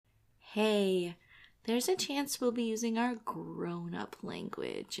Hey, there's a chance we'll be using our grown-up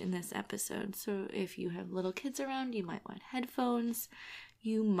language in this episode, so if you have little kids around, you might want headphones.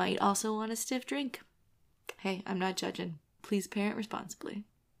 You might also want a stiff drink. Hey, I'm not judging. Please parent responsibly.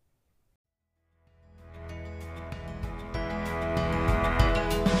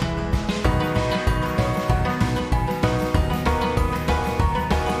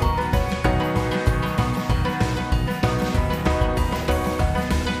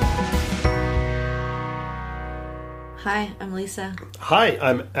 Hi, I'm Lisa. Hi,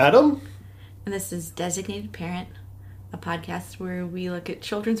 I'm Adam. And this is Designated Parent, a podcast where we look at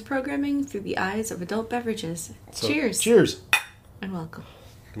children's programming through the eyes of adult beverages. So, Cheers. Cheers. And welcome.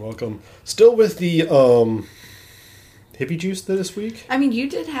 Welcome. Still with the hippie juice this week? I mean, you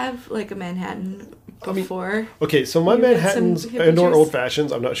did have like a Manhattan before. Okay, so my You had Manhattans some hippie and or juice? old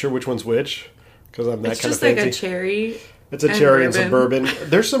fashions, I'm not sure which one's which, because I'm that It's kind of just like fancy. a cherry. It's a and cherry and some bourbon. bourbon.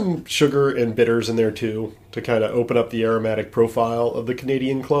 There's some sugar and bitters in there too, to kind of open up the aromatic profile of the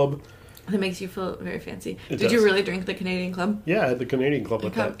Canadian Club. That makes you feel very fancy. It Did you does. really drink the Canadian Club? Yeah, I had the Canadian Club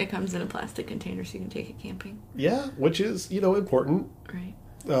with that. It comes in a plastic container so you can take it camping. Yeah, which is, important. Right.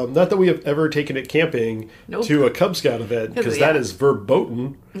 Not that we have ever taken it camping Nope. to a Cub Scout event, because Yeah. that is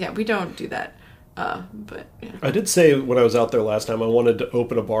verboten. Yeah, we don't do that. But yeah. I did say when I was out there last time I wanted to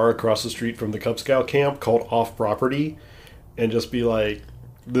open a bar across the street from the Cub Scout camp called Off Property and just be like,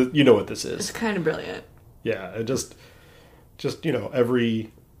 you know what this It's is. kind of brilliant. Yeah, it just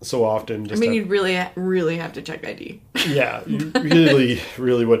every so often. Just You'd really have to check ID. yeah, you really,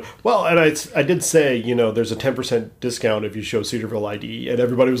 really would. Well, and I did say, there's a 10% discount if you show Cedarville ID, and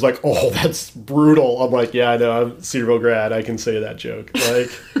everybody was like, oh, that's brutal. I'm like, yeah, I know, I'm Cedarville grad. I can say that joke.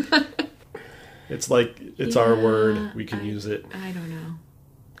 It's our word. We can use it. I don't know.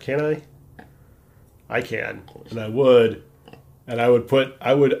 Can I? I can, and I would, and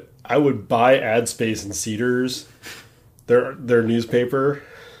I would buy ad space in Cedars, their newspaper.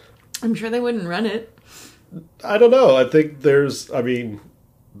 I'm sure they wouldn't run it. I don't know. I think there's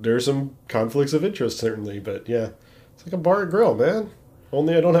some conflicts of interest certainly, but yeah, it's like a bar and grill, man.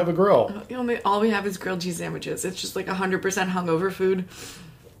 Only I don't have a grill. All we have is grilled cheese sandwiches. It's just like 100% hungover food.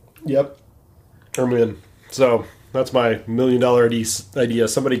 Yep, I'm in. So that's my $1 million idea.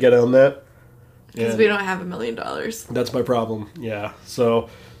 Somebody get on that. Because And we don't have $1 million. that's my problem. Yeah. So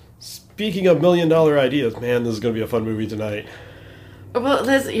speaking of $1 million ideas, man, this is going to be a fun movie tonight. Well,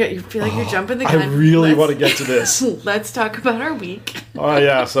 you feel like you're jumping the I gun. really want to get to this. Let's talk about our week. Oh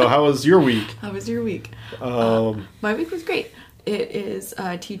yeah. So how was your week? How was your week? My week was great. It is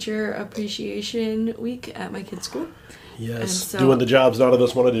Teacher Appreciation Week at my kid's school. Yes. And so- Doing the jobs none of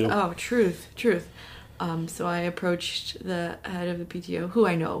us want to do. Oh, truth. So I approached the head of the PTO, who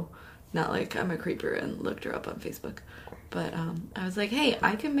I know, not like I'm a creeper, and looked her up on Facebook. But I was like, hey,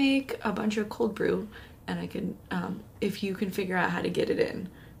 I can make a bunch of cold brew, and I can, if you can figure out how to get it in.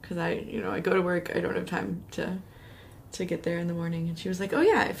 Because I go to work, I don't have time to get there in the morning. And she was like, oh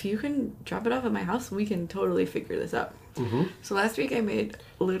yeah, if you can drop it off at my house, we can totally figure this out. Mm-hmm. So last week I made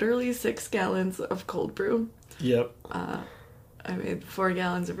literally 6 gallons of cold brew. Yep. I made 4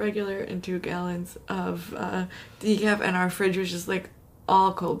 gallons of regular and 2 gallons of decaf, and our fridge was just like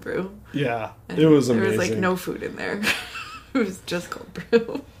all cold brew. Yeah. And It was amazing. There was like no food in there. It was just cold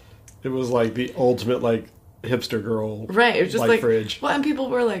brew. It was like the ultimate like hipster girl. Right. It was just like fridge. Well, and people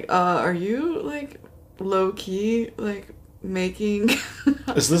were like, are you like low key like making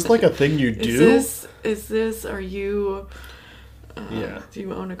Is this like a thing you do? Is this are you Yeah. do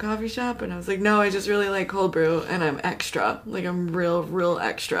you own a coffee shop? And I was like, no, I just really like cold brew, and I'm extra. Like, I'm real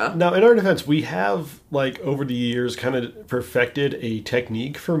extra. Now, in our defense, we have, like, over the years kind of perfected a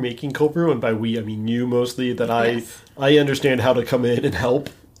technique for making cold brew, and by we, I mean you mostly, that Yes. I understand how to come in and help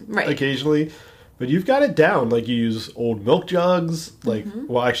Right. occasionally. But you've got it down. Like, you use old milk jugs, like,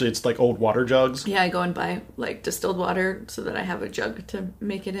 well, actually, it's like old water jugs. Yeah, I go and buy, like, distilled water so that I have a jug to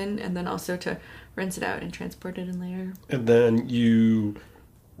make it in, and then also to rinse it out and transport it in later. And then you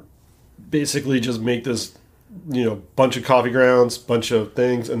basically just make this, bunch of coffee grounds, bunch of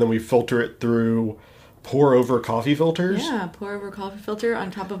things, and then we filter it through pour over coffee filters. Yeah, pour over coffee filter on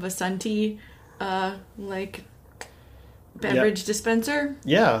top of a Sunty, like, beverage dispenser.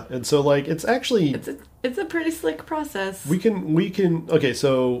 Yeah, and so, like, it's actually... It's a pretty slick process. We can... Okay,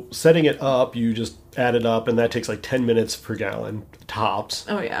 so setting it up, you just add it up, and that takes, like, 10 minutes per gallon, tops.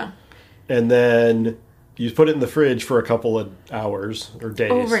 Oh, yeah. And then you put it in the fridge for a couple of hours or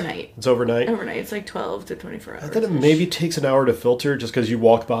days. Overnight. It's overnight? Overnight. It's like 12 to 24 hours. I thought it maybe takes an hour to filter just because you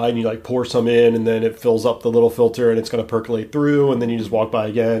walk by and you like pour some in and then it fills up the little filter and it's going to percolate through and then you just walk by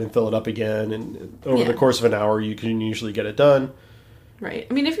again and fill it up again and over the course of an hour you can usually get it done. Right.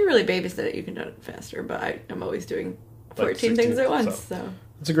 I mean, if you really babysit it, you can do it faster, but I'm always doing 14 16, things at once, so.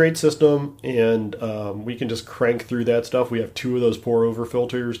 It's a great system, and we can just crank through that stuff. We have 2 of those pour-over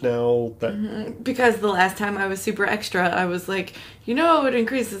filters now. Because the last time I was super extra, I was like, it would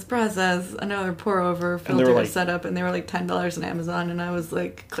increase this process. Another pour-over filter like, set up, and they were like $10 on Amazon, and I was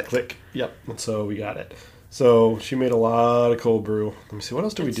like, click. Click. Yep. And so we got it. So she made a lot of cold brew. Let me see. What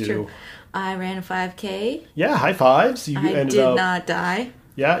else did we do? True. I ran a 5K. Yeah, high fives. I did not die.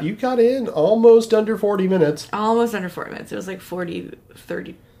 Yeah, you got in almost under 40 minutes. Almost under 40 minutes. It was like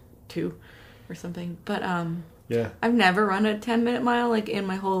 32 or something. But yeah, I've never run a 10-minute mile like in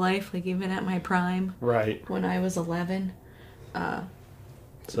my whole life, like even at my prime. Right. When I was 11.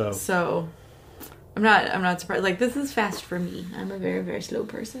 So I'm not surprised. Like, this is fast for me. I'm a very, very slow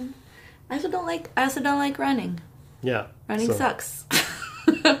person. I also don't like running. Yeah. Running sucks.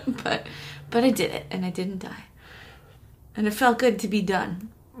 but I did it, and I didn't die. And it felt good to be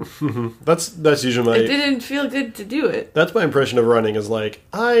done. That's usually It didn't feel good to do it. That's my impression of running is like,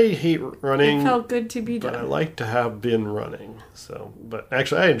 I hate running. It felt good to be done. But I like to have been running. So, but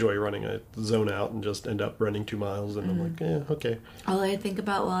actually I enjoy running. I zone out and just end up running 2 miles and I'm like, yeah, okay. All I think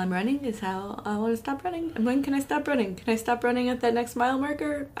about while I'm running is how I want to stop running. And when can I stop running? Can I stop running at that next mile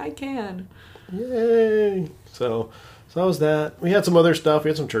marker? I can. Yay. So that was that. We had some other stuff. We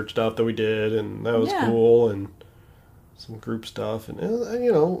had some church stuff that we did, and that was cool, and some group stuff, and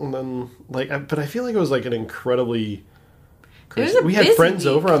and then but I feel like it was like an incredibly crazy. We had friends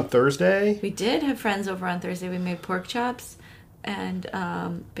over on Thursday. We did have friends over on Thursday. We made pork chops and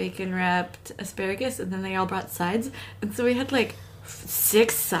bacon wrapped asparagus, and then they all brought sides, and so we had like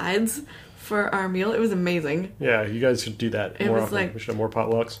 6 sides for our meal. It was amazing. Yeah, you guys should do that more often. Like, we should have more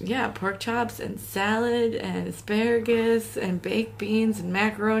potlucks. Yeah, pork chops and salad and asparagus and baked beans and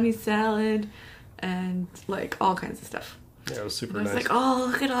macaroni salad and like all kinds of stuff. Yeah, it was super nice. I was like, oh,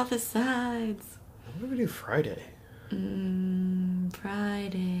 look at all the sides. What did we do Friday?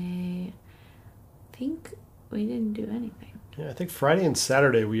 Friday. I think we didn't do anything. Yeah, I think Friday and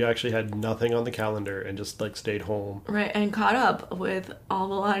Saturday we actually had nothing on the calendar and just like stayed home. Right, and caught up with all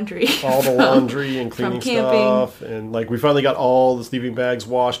the laundry. All the laundry and cleaning stuff. And like we finally got all the sleeping bags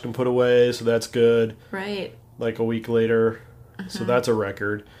washed and put away, so that's good. Right. Like a week later. So that's a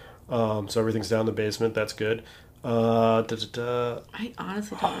record. So everything's down in the basement, that's good. I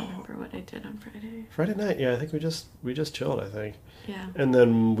honestly don't remember what I did on Friday. Friday night, yeah, I think we just chilled, I think. Yeah. And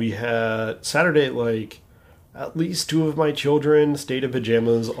then we had Saturday, like at least 2 of my children stayed in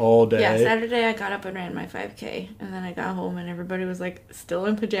pajamas all day. Yeah, Saturday I got up and ran my 5K, and then I got home and everybody was like still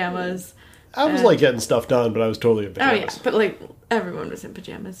in pajamas. I was like getting stuff done, but I was totally in pajamas. Oh yeah, but like everyone was in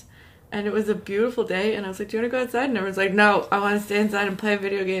pajamas. And it was a beautiful day, and I was like, do you want to go outside? And everyone's like, no, I want to stay inside and play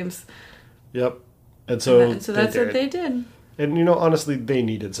video games. Yep. And so that's what they did. And, honestly, they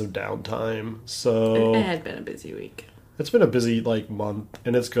needed some downtime, so... It had been a busy week. It's been a busy, month,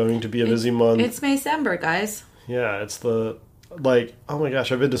 and it's going to be a busy month. It's Maycember, guys. Yeah, it's the... oh my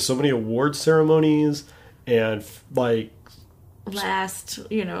gosh, I've been to so many award ceremonies, and, last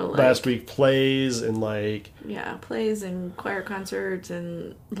week plays, and, yeah, plays and choir concerts,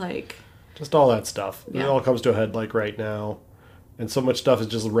 and, just all that stuff. Yeah. It all comes to a head, right now. And so much stuff is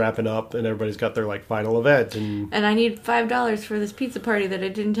just wrapping up, and everybody's got their, final event. And I need $5 for this pizza party that I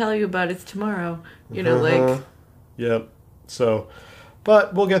didn't tell you about. It's tomorrow. Yep. So,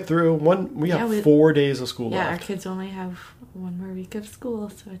 but we'll get through. We have 4 days of school left. Yeah, our kids only have 1 more week of school,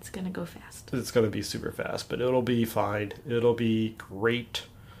 so it's going to go fast. It's going to be super fast, but it'll be fine. It'll be great.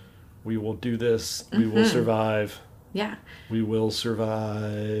 We will do this. We will survive. Yeah. We will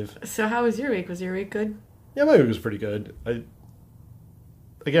survive. So how was your week? Was your week good? Yeah, my week was pretty good. I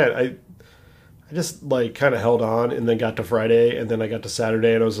just kind of held on and then got to Friday and then I got to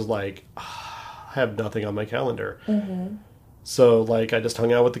Saturday and I was just I have nothing on my calendar. Mm-hmm. So I just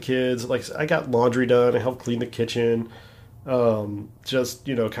hung out with the kids. I got laundry done. I helped clean the kitchen. Just,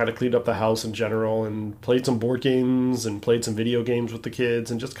 kind of cleaned up the house in general and played some board games and played some video games with the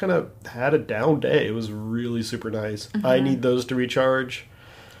kids and just kind of had a down day. It was really super nice. Mm-hmm. I need those to recharge.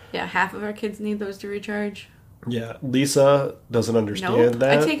 Yeah, half of our kids need those to recharge. Yeah, Lisa doesn't understand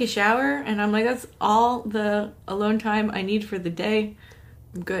that. I take a shower, and I'm like, that's all the alone time I need for the day.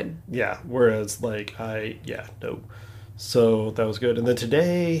 I'm good. Yeah, whereas, no. So, that was good. And then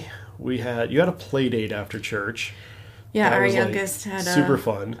today, you had a play date after church. Yeah, our youngest had super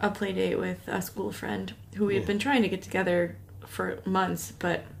fun. A play date with a school friend who we had been trying to get together for months,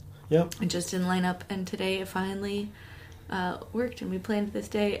 but it just didn't line up. And today, it finally... worked, and we planned this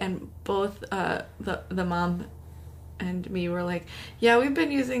day, and both the mom and me were like, yeah, we've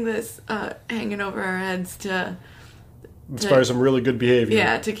been using this hanging over our heads to inspire some really good behavior.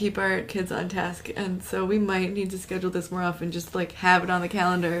 Yeah, to keep our kids on task. And so we might need to schedule this more often, just like have it on the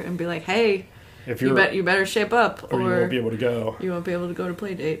calendar and be like, hey, If you better shape up, or you won't be able to go. You won't be able to go to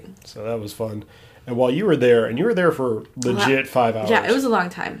play date. So that was fun. And while you were there, and you were there for legit 5 hours. Yeah, it was a long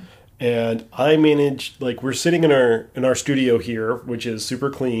time. And I managed, like, we're sitting in our studio here, which is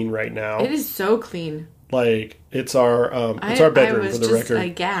super clean right now. It is so clean. Like, it's our bedroom, for the record. I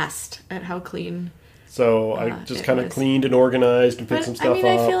gasped at how clean. So I just kind of cleaned and organized and put some stuff up.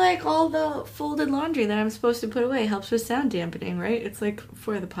 I feel like all the folded laundry that I'm supposed to put away helps with sound dampening, right? It's like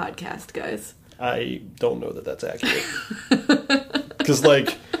for the podcast, guys. I don't know that that's accurate. Because,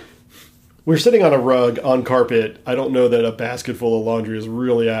 like, we're sitting on a rug on carpet. I don't know that a basket full of laundry is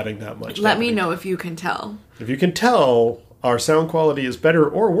really adding that much. Let me know if you can tell. If you can tell, our sound quality is better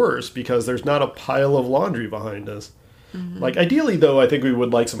or worse because there's not a pile of laundry behind us. Mm-hmm. Like, ideally, though, I think we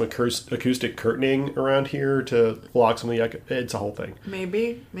would like some acoustic curtaining around here to block some of the echo. It's a whole thing.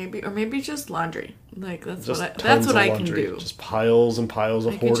 Maybe, or maybe just laundry. Like, that's what I can do. Just piles and piles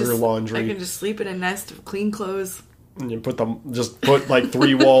of hoarder laundry. I can just sleep in a nest of clean clothes. And you put like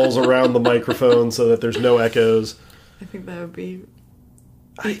 3 walls around the microphone so that there's no echoes. I think that would be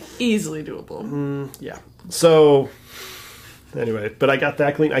easily doable. Yeah. So, anyway, but I got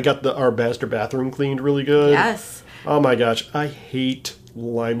that clean. I got our master bathroom cleaned really good. Yes. Oh my gosh, I hate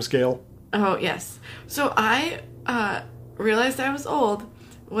limescale. Oh, yes. So I realized I was old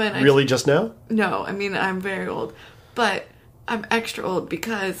when Really, just now? No, I mean, I'm very old. But I'm extra old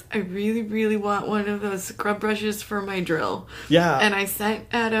because I really, really want one of those scrub brushes for my drill. Yeah. And I sent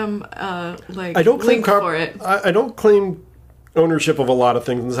Adam, I don't claim link for it. I don't claim ownership of a lot of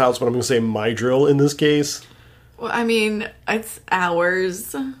things in this house, but I'm going to say my drill in this case. Well, I mean, it's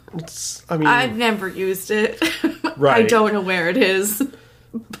ours. I've never used it. Right. I don't know where it is.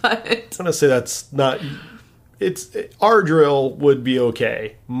 But I'm going to say that's not... Our drill would be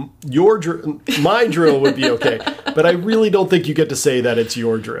okay. My drill would be okay. But I really don't think you get to say that it's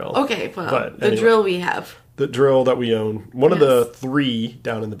your drill. Okay, well, the drill we have. The drill that we own. One of the 3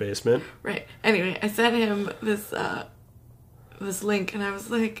 down in the basement. Right. Anyway, I sent him this link, and I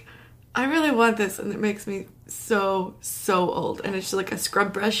was like, I really want this, and it makes me so old. And it's just like a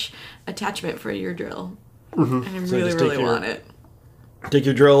scrub brush attachment for your drill. Mm-hmm. And I really want it. Take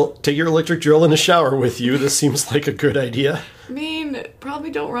your electric drill in the shower with you. This seems like a good idea. I mean, probably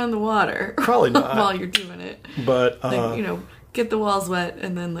don't run the water. Probably not. While you're doing it. But, get the walls wet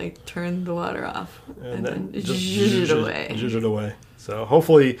and then, like, turn the water off. And then just zhuzh it away. Zhuzh it away. So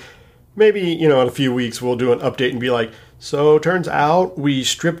hopefully, maybe, in a few weeks we'll do an update and be like, so turns out we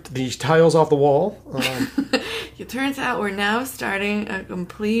stripped these tiles off the wall. It turns out we're now starting a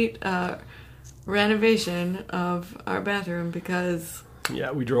complete renovation of our bathroom because...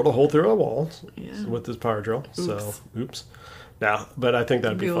 Yeah, we drilled a hole through a wall with this power drill. Oops. So, oops. Now, but I think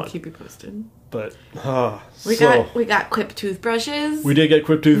that'd be fun. We'll keep you posted. But, we got Quip toothbrushes. We did get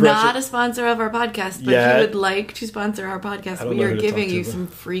Quip toothbrushes. Not a sponsor of our podcast, but if you would like to sponsor our podcast, we are giving you some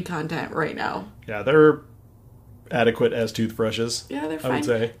free content right now. Yeah, they're adequate as toothbrushes. Yeah, they're fine. I would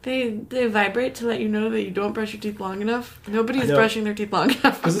say. They vibrate to let you know that you don't brush your teeth long enough. Nobody's brushing their teeth long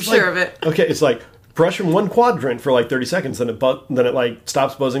enough. I'm sure of it. Okay, it's like brush in one quadrant for like 30 seconds, then it like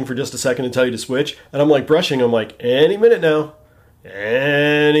stops buzzing for just a second and tell you to switch. And I'm like brushing. I'm like, any minute now.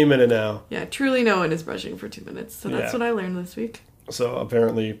 Yeah, truly no one is brushing for 2 minutes. So that's what I learned this week. So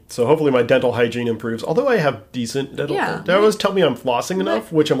hopefully my dental hygiene improves. Although I have decent dental. They always tell me I'm flossing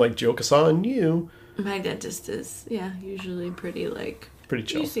enough, which I'm like, joke is on you. My dentist is, usually pretty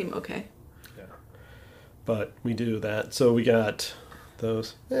chill. You seem okay. Yeah. But we do that. So we got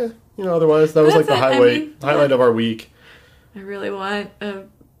those. Otherwise that was like the highlight of our week. I really want a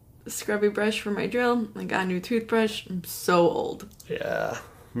scrubby brush for my drill. I got a new toothbrush. I'm so old. Yeah.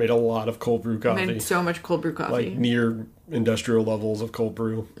 Made a lot of cold brew coffee. Made so much cold brew coffee. Like near industrial levels of cold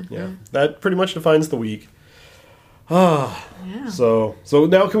brew. Mm-hmm. Yeah. That pretty much defines the week. Yeah. So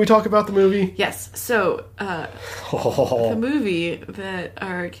now can we talk about the movie? Yes. So, the movie that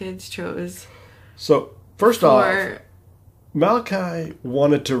our kids chose. So, first off, Malachi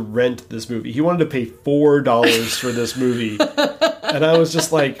wanted to rent this movie. He wanted to pay $4 for this movie. And I was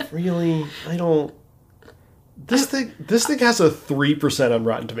just like, really? This thing has a 3% on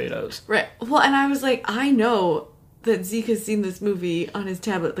Rotten Tomatoes. Right. Well, and I was like, I know that Zeke has seen this movie on his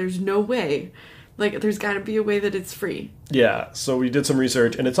tablet. There's no way. Like, there's got to be a way that it's free. Yeah, so we did some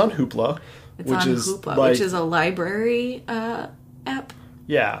research, and it's on Hoopla. Which is a library app.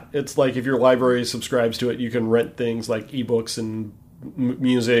 Yeah, it's like if your library subscribes to it, you can rent things like ebooks and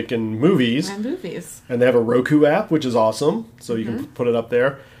music and movies. And movies. And they have a Roku app, which is awesome, so you can put it up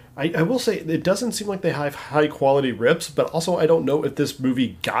there. I will say it doesn't seem like they have high quality rips, but also I don't know if this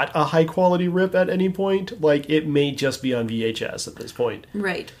movie got a high quality rip at any point. Like, it may just be on VHS at this point.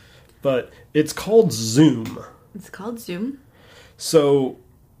 Right. But it's called Zoom. It's called Zoom. So,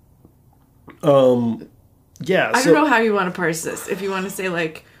 yeah. I don't know how you want to parse this. If you want to say,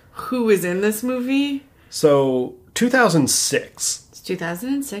 like, who is in this movie? So, 2006. It's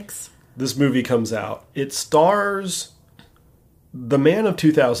 2006. This movie comes out. It stars the man of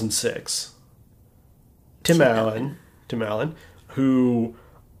 2006, Tim Allen, who,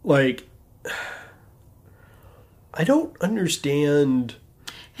 like, I don't understand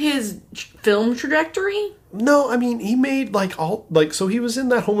his film trajectory. No, I mean, he made so he was in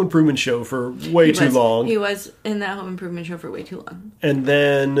that Home Improvement show for way too long. He was in that Home Improvement show for way too long. And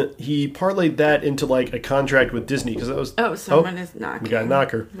then he parlayed that into like a contract with Disney because that was. Oh, someone is knocking. We got a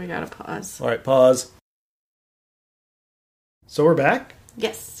knocker. We gotta pause. All right, pause. So we're back?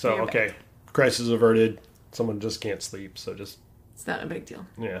 Yes. So, okay. Back. Crisis averted. Someone just can't sleep, so just. It's not a big deal.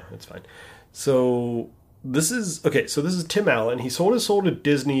 Yeah, it's fine. So. This is Tim Allen. He sold his soul to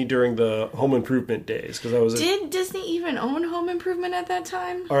Disney during the Home Improvement days because I was. Did Disney even own Home Improvement at that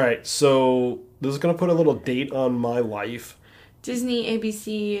time? All right, so this is going to put a little date on my life. Disney,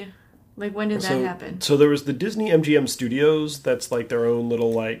 ABC, like when did that happen? So there was the Disney MGM Studios. That's like their own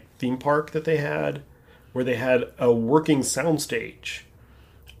little like theme park that they had, where they had a working soundstage,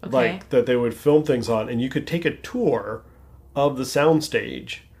 like that they would film things on, and you could take a tour of the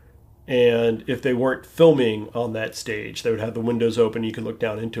soundstage. And if they weren't filming on that stage, they would have the windows open. You could look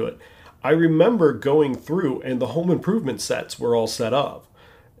down into it. I remember going through, and the Home Improvement sets were all set up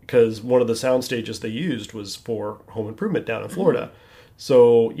because one of the sound stages they used was for Home Improvement down in Florida. Mm-hmm.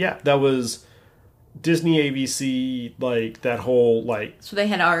 So yeah, that was Disney, ABC, like that whole like. So they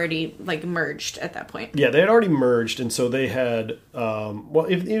had already like merged at that point. Yeah, they had already merged, and so they had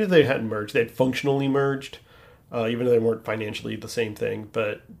even if they hadn't merged, they had functionally merged, even though they weren't financially the same thing,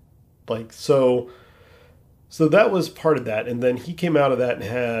 but. Like, so that was part of that. And then he came out of that and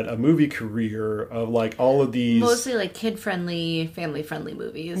had a movie career of, like, all of these... Mostly, like, kid-friendly, family-friendly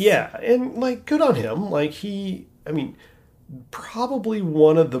movies. Yeah, and, like, good on him. Like, probably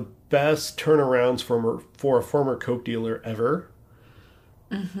one of the best turnarounds for a former coke dealer ever.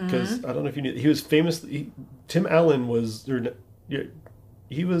 Because, I don't know if you knew, he was famous... Tim Allen was...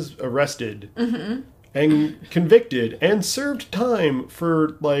 he was arrested... Mm-hmm. And convicted and served time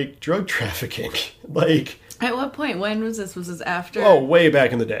for, like, drug trafficking. Like... At what point? When was this? Was this after? Oh, way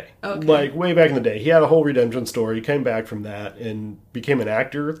back in the day. Okay. Like, way back in the day. He had a whole redemption story. He came back from that and became an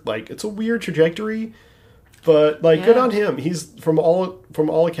actor. Like, it's a weird trajectory. But, like, good on him. He's, from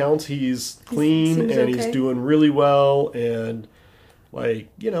all accounts, he's clean and he's doing really well. And, like,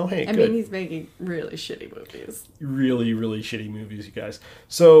 you know, hey, I mean, he's making really shitty movies. Really, really shitty movies, you guys.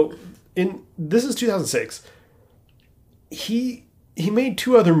 So... This is 2006. He made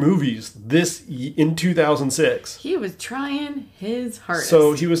two other movies in 2006. He was trying his hardest.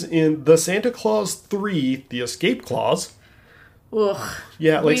 So he was in the Santa Claus 3, The Escape Clause. Ugh.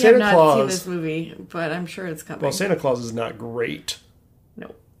 Yeah, like we Santa have not Claus. seen this movie, but I'm sure it's coming. Well, Santa Claus is not great.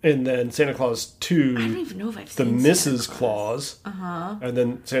 No. And then Santa Claus 2, I don't even know if I've The seen Mrs. Claus. Uh-huh. And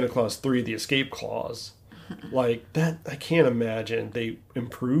then Santa Claus 3, The Escape Clause. Like, that, I can't imagine they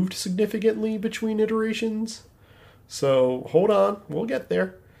improved significantly between iterations. So, hold on. We'll get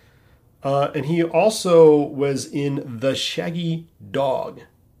there. And he also was in The Shaggy Dog.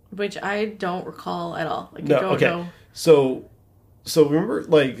 Which I don't recall at all. Like, No, I don't know. So remember,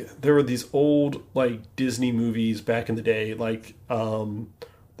 like, there were these old, like, Disney movies back in the day, like, The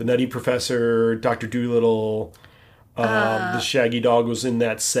Nutty Professor, Dr. Dolittle... the Shaggy Dog was in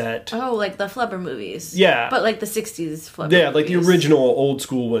that set. Oh, like the Flubber movies. Yeah. But like the 60s Flubber Yeah, like movies. the original old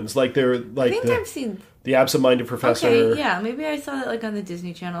school ones. Like they're like I think I've seen... The Absent-Minded Professor. Okay, yeah. Maybe I saw that like on the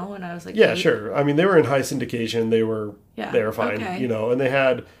Disney Channel when I was like 8. Sure. I mean, they were in high syndication. They were fine, okay. you know, and they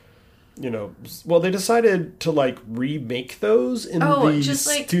had, you know, well, they decided to like remake those in the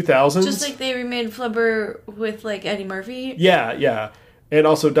 2000s. Just like they remade Flubber with like Eddie Murphy. Yeah. And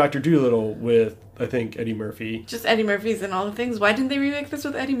also Dr. Dolittle with, I think, Eddie Murphy. Just Eddie Murphy's and all the things. Why didn't they remake this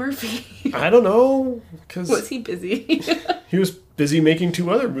with Eddie Murphy? I don't know. Was he busy? He was busy making two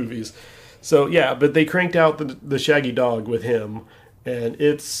other movies. So, yeah, but they cranked out the Shaggy Dog with him. And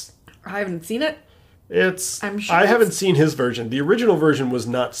it's... I haven't seen it. I'm sure I haven't seen his version. The original version was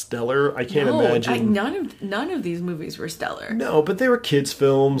not stellar. I can't imagine. None of these movies were stellar. No, but they were kids'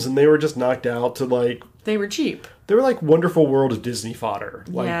 films, and they were just knocked out to, like... They were cheap. They were like Wonderful World of Disney fodder,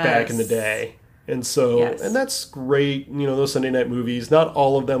 like back in the day. And so, and that's great, you know, those Sunday night movies. Not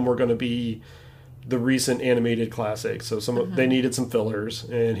all of them were going to be the recent animated classics. So they needed some fillers,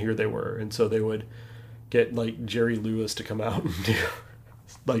 and here they were. And so they would get like Jerry Lewis to come out and do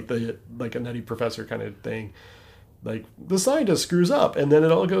like a Nutty Professor kind of thing. Like the scientist screws up, and then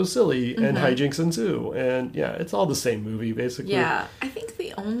it all goes silly, and hijinks ensue. And yeah, it's all the same movie basically. Yeah, I think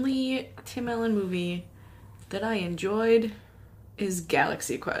the only Tim Allen movie that I enjoyed is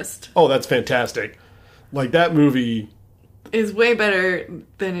Galaxy Quest. Oh, that's fantastic! Like that movie is way better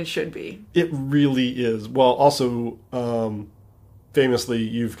than it should be. It really is. Well, also, famously,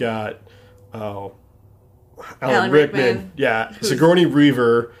 you've got Alan Rickman. Yeah, Sigourney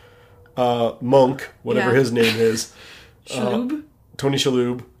Weaver, Monk, whatever his name is. Shalhoub? Tony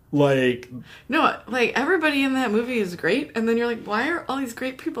Shalhoub. No, everybody in that movie is great, and then you're like, why are all these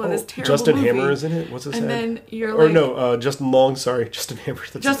great people in this terrible Justin movie? Hammer is in it? What's his head? And then you're like... Or no, Justin Long, sorry. Justin Hammer.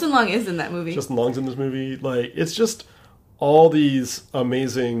 Justin Long is in that movie. Justin Long's in this movie. It's just all these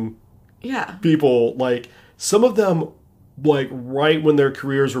amazing people. Some of them, right when their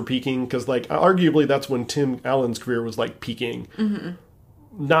careers were peaking, because, arguably that's when Tim Allen's career was, peaking. Mm-hmm.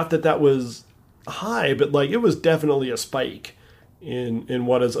 Not that was high, but, it was definitely a spike in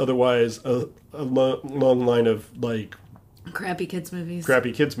what is otherwise a long line of crappy kids movies.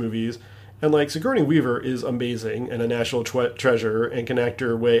 And Sigourney Weaver is amazing and a national treasure and can act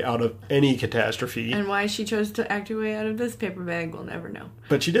her way out of any catastrophe. And why she chose to act her way out of this paper bag, we'll never know.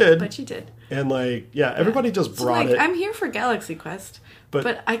 But she did. And everybody just brought it. I'm here for Galaxy Quest,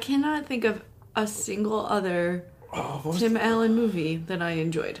 but I cannot think of a single other Tim Allen movie that I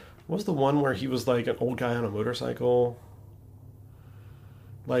enjoyed. What was the one where he was an old guy on a motorcycle?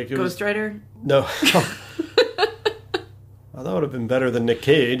 Ghost Rider? No. Well, that would have been better than Nick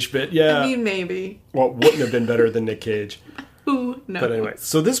Cage, but yeah. I mean, maybe. Well, it wouldn't have been better than Nick Cage. Who knows? But anyway,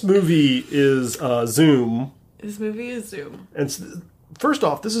 so this movie is Zoom. This movie is Zoom. And first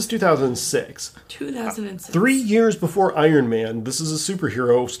off, this is 2006. 2006. 3 years before Iron Man, this is a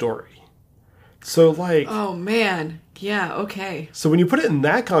superhero story. So, oh, man. Yeah, okay. So when you put it in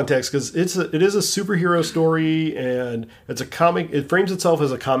that context, because it is a superhero story, and it's a comic. It frames itself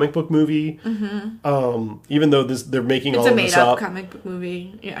as a comic book movie. Mm-hmm. Even though they're making all of this up. It's a made-up comic book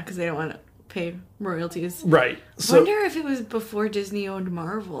movie. Yeah, because they don't want to pay royalties. Right. I wonder if it was before Disney owned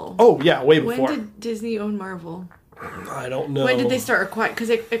Marvel. Oh, yeah, way before. When did Disney own Marvel? I don't know. When did they start acquiring? Because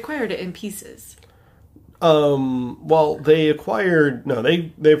they acquired it in pieces. Well, they acquired... No,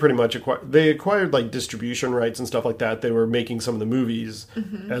 they pretty much acquired... They acquired, distribution rights and stuff like that. They were making some of the movies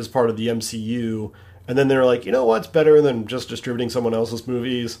as part of the MCU. And then they were like, you know what's better than just distributing someone else's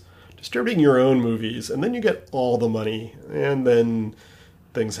movies? Distributing your own movies. And then you get all the money. And then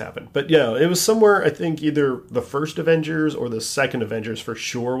things happen. But yeah, it was somewhere, I think, either the first Avengers or the second Avengers for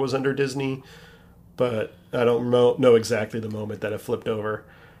sure was under Disney. But I don't know exactly the moment that it flipped over.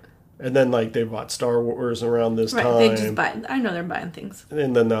 And then, they bought Star Wars around this time. They just buy... I know they're buying things.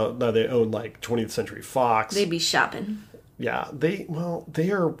 And then now they own, 20th Century Fox. They be shopping. Yeah. They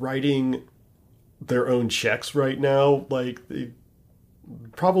are writing their own checks right now.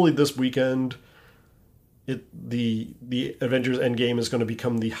 Probably this weekend, the Avengers Endgame is going to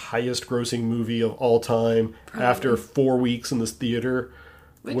become the highest grossing movie of all time after 4 weeks in this theater.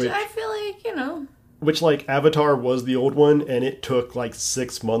 Which I feel Which, Avatar was the old one, and it took,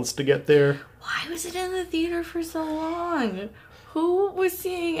 6 months to get there. Why was it in the theater for so long? Who was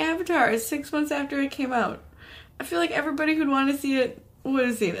seeing Avatar 6 months after it came out? I feel like everybody who'd want to see it would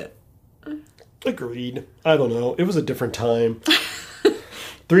have seen it. Agreed. I don't know. It was a different time.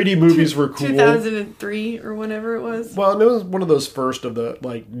 3D movies were cool. 2003 or whenever it was. Well, it was one of those first of the,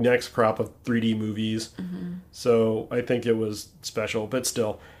 next crop of 3D movies. Mm-hmm. So I think it was special, but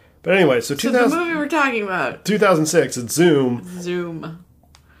still... But anyway, so the movie we're talking about. 2006, it's Zoom. Zoom.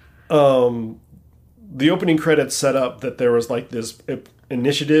 The opening credits set up that there was this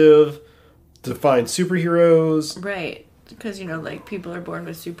initiative to find superheroes. Right. Because, people are born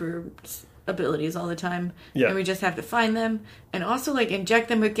with super abilities all the time. Yeah. And we just have to find them. And also, inject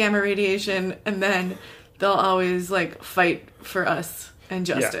them with gamma radiation. And then they'll always, fight for us and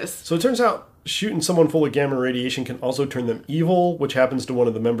justice. Yeah. So it turns out shooting someone full of gamma radiation can also turn them evil, which happens to one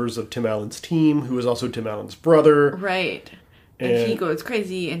of the members of Tim Allen's team, who is also Tim Allen's brother. Right. And he goes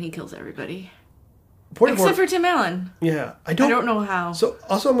crazy and he kills everybody. Except for Tim Allen. Yeah. I don't know how. So,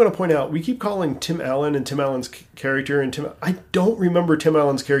 also I'm going to point out, we keep calling Tim Allen and Tim Allen's character and I don't remember Tim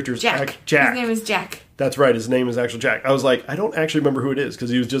Allen's character's Jack. His name is Jack. That's right. His name is actually Jack. I was like, I don't actually remember who it is because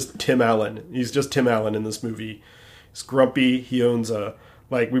he was just Tim Allen. He's just Tim Allen in this movie. He's grumpy. He owns a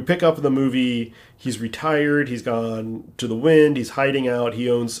Like, we pick up in the movie, he's retired, he's gone to the wind, he's hiding out, he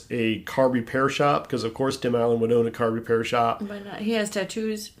owns a car repair shop, because of course Tim Allen would own a car repair shop. Why not? He has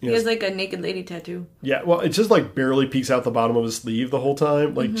tattoos. He Yes. has like a naked lady tattoo. Yeah, well, it just like barely peeks out the bottom of his sleeve the whole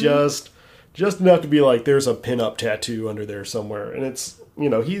time. Like, just enough to be like, there's a pin-up tattoo under there somewhere. And it's,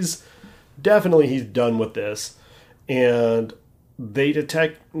 he's done with this. And they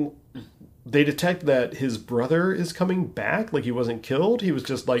detect that his brother is coming back. Like, he wasn't killed. He was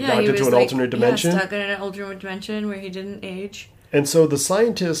just like knocked into an alternate dimension. Yeah, stuck in an alternate dimension where he didn't age. And so the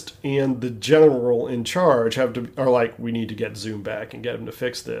scientist and the general in charge are like, we need to get Zoom back and get him to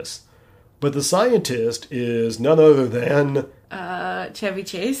fix this. But the scientist is none other than Chevy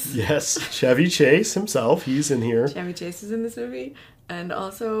Chase. yes, Chevy Chase himself. He's in here. Chevy Chase is in this movie, and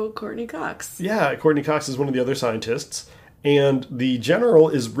also Courtney Cox. Yeah, Courtney Cox is one of the other scientists. And the general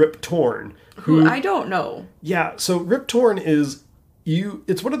is Rip Torn. Who I don't know. Yeah, so Rip Torn is...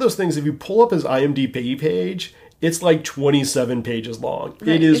 It's one of those things, if you pull up his IMDb page, it's like 27 pages long. Right.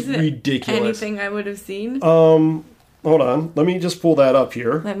 It is Isn't it ridiculous. Anything I would have seen? Hold on. Let me just pull that up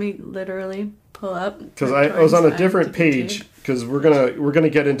here. Let me literally pull up. Because I was on a different page, because we're gonna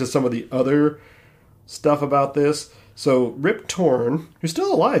get into some of the other stuff about this. So Rip Torn, who's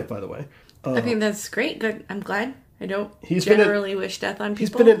still alive, by the way. I think that's great. Good. I'm glad. I don't He's generally wish death on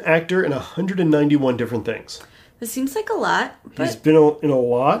people. He's been an actor in 191 different things. This seems like a lot, but He's been in a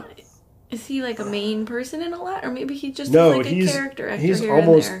lot. is he like a main person in a lot? Or maybe he just No, is like a character actor he's here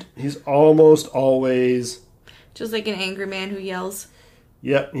almost and there. he's almost always. Just like an angry man who yells.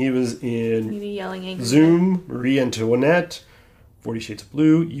 Yep, he was in Maybe yelling angry man. Zoom, Marie Antoinette, 40 Shades of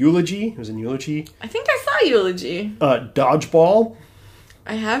Blue, Eulogy. He was in Eulogy. I think I saw Eulogy. Dodgeball.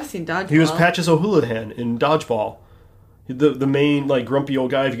 I have seen Dodgeball. He was Patches O'Houlihan in Dodgeball. The main, like, grumpy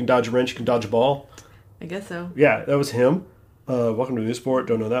old guy. If you can dodge a wrench, you can dodge a ball. I guess so. Yeah, that was him. Welcome to Newsport.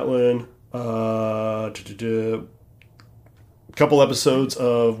 Don't know that one. A couple episodes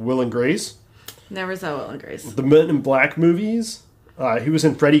of Will and Grace. Never saw Will and Grace. The Men in Black movies. He was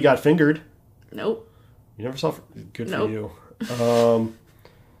in Freddy Got Fingered. Nope. You never saw... Good for Nope. you.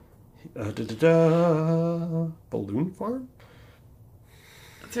 Balloon Farm?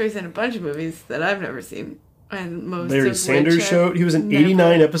 So he's in a bunch of movies that I've never seen. And most Larry of Sanders which Show. He was in never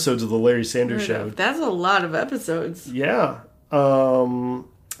 89 episodes of the Larry Sanders heard Show. of. That's a lot of episodes. Yeah. I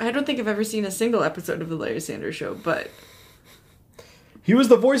don't think I've ever seen a single episode of the Larry Sanders Show, but... He was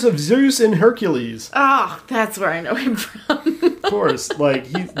the voice of Zeus in Hercules. Oh, that's where I know him from. Of course. Like,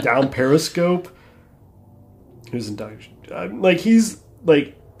 he's down Periscope. He was in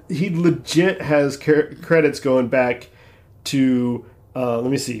he legit has credits going back to... let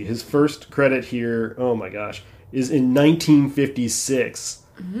me see. His first credit here, oh my gosh, is in 1956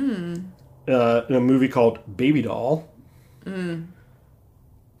 in a movie called Baby Doll.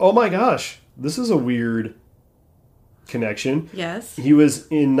 Oh my gosh, this is a weird connection. Yes. He was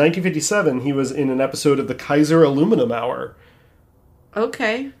in 1957. He was in an episode of the Kaiser Aluminum Hour.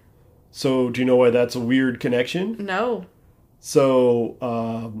 Okay. So, do you know why that's a weird connection? No.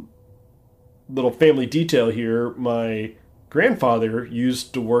 So, little family detail here. My grandfather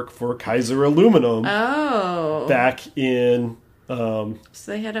used to work for Kaiser Aluminum Oh. back in... so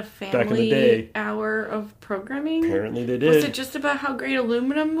they had a back in the family day. hour of programming? Apparently they did. Was it just about how great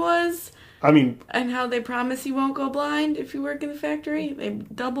aluminum was? I mean, And how they promise you won't go blind if you work in the factory? They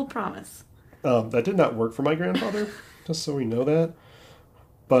double promise. that did not work for my grandfather, just so we know that.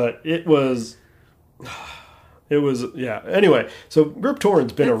 But it was... yeah. Anyway, so Rip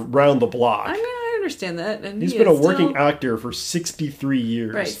Torn's been around the block. I mean, I understand that. And He's he been a is working still, actor for 63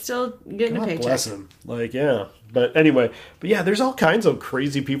 years. Right, still getting a God paycheck. bless him. Like, yeah. But anyway, there's all kinds of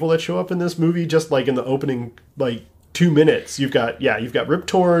crazy people that show up in this movie, just like in the opening, 2 minutes. You've got Rip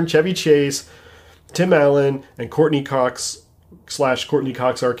Torn, Chevy Chase, Tim Allen, and Courtney Cox / Courtney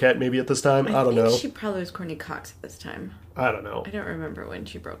Cox Arquette maybe at this time. I don't know. She probably was Courtney Cox at this time. I don't know. I don't remember when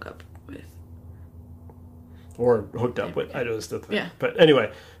she broke up with. Or hooked up with. I don't know. Yeah. But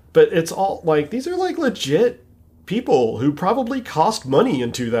anyway, it's all, these are, legit people who probably cost money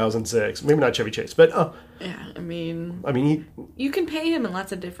in 2006. Maybe not Chevy Chase, but... Yeah, I mean, you can pay him in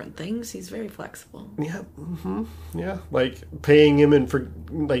lots of different things. He's very flexible. Yeah, yeah, paying him and for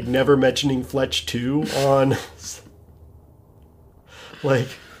never mentioning Fletch 2 on,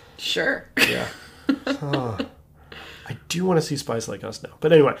 Sure. Yeah. I do want to see Spies Like Us now,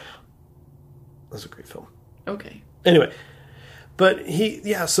 but anyway, that's a great film. Okay. Anyway, but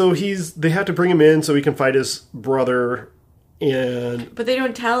they have to bring him in so he can fight his brother, And But they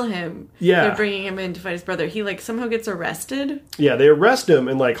don't tell him they're bringing him in to fight his brother. He, like, somehow gets arrested. Yeah, they arrest him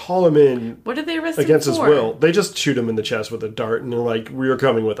and, like, haul him in. What did they arrest him for? Against his will. They just shoot him in the chest with a dart, and they're like, "You're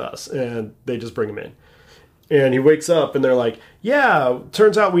coming with us." And they just bring him in. And he wakes up, and they're like, "Yeah,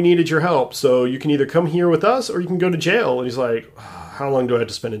 turns out we needed your help, so you can either come here with us, or you can go to jail." And he's like, "How long do I have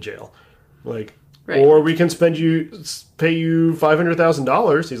to spend in jail?" Like, right. Or we can pay you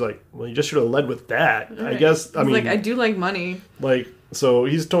 $500,000. He's like, "Well, you just should have led with that." Right. I guess, I mean... like, I do like money. Like, so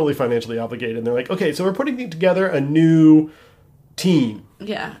he's totally financially obligated. And they're like, "Okay, so we're putting together a new team."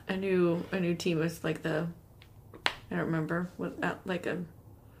 Yeah, a new team was like I don't remember, like a...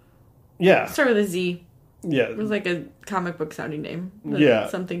 Yeah. Start with a Z. Yeah. It was like a comic book sounding name. Yeah.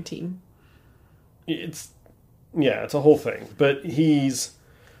 Something team. It's a whole thing. But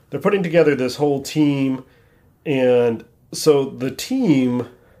they're putting together this whole team, and so the team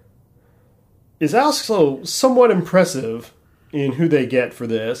is also somewhat impressive in who they get for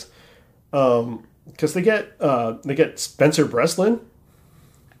this. Because they get Spencer Breslin.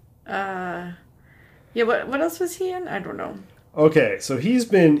 Yeah, what else was he in? I don't know. Okay, so he's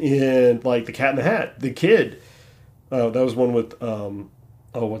been in, like, The Cat in the Hat, The Kid. That was one with,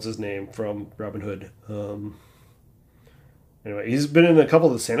 what's his name from Robin Hood? Anyway, he's been in a couple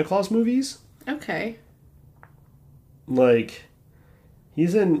of the Santa Claus movies. Okay. Like,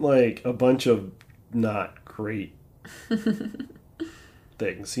 he's in, like, a bunch of not great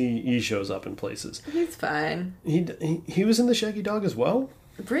things. He shows up in places. He's fine. He was in The Shaggy Dog as well.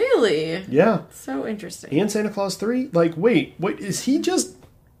 Really? Yeah. So interesting. And Santa Claus 3? Like, wait, is he just...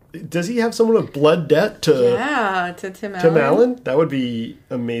 Does he have someone of blood debt to... Yeah, to Tim Allen. Tim Allen? That would be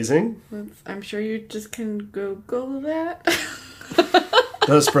amazing. I'm sure you just can Google that.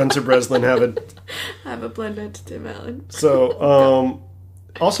 Does Spencer Breslin have a blood debt to Tim Allen? So,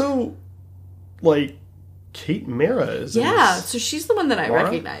 also, like, Kate Mara is in this. So she's the one that I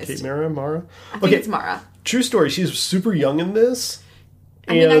recognized. Kate Mara? I think it's Mara. True story, she's super young in this.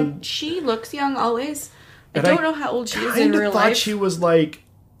 I mean, she looks young always. I don't know how old she is in real life.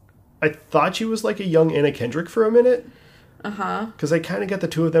 I thought she was like a young Anna Kendrick for a minute. Uh-huh. Because I kind of get the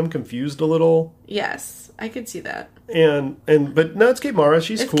two of them confused a little. Yes, I could see that. But no, it's Kate Mara.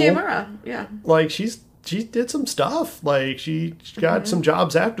 She's cool. It's Kate Mara, yeah. Like, she did some stuff. Like, she got some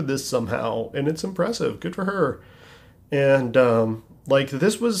jobs after this somehow, and it's impressive. Good for her. And, like,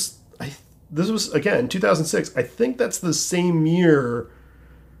 this was, again, 2006. I think that's the same year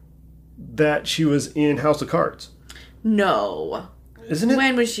that she was in House of Cards. No. Isn't it?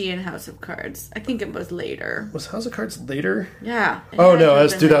 When was she in House of Cards? I think it was later. Was House of Cards later? Yeah. Oh, no, that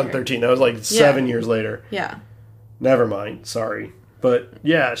was 2013. Later. That was like 7 years later. Yeah. Never mind. Sorry. But,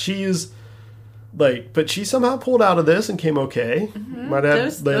 yeah, she's... Like, but she somehow pulled out of this and came okay. Mm-hmm. Might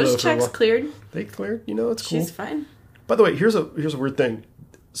have those checks cleared. They cleared. You know, it's cool. She's fine. By the way, here's a weird thing.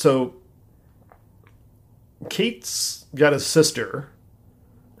 So, Kate's got a sister.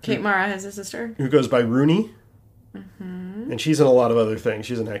 Kate Mara has a sister who goes by Rooney, and she's in a lot of other things.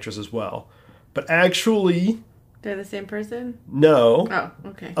 She's an actress as well. But actually, they're the same person. No. Oh,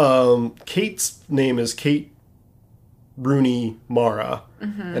 okay. Kate's name is Kate Rooney Mara,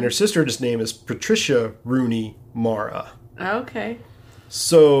 and her sister's name is Patricia Rooney Mara. Okay.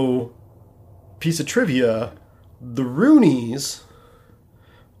 So, piece of trivia: the Rooneys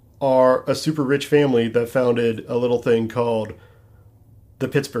are a super rich family that founded a little thing called the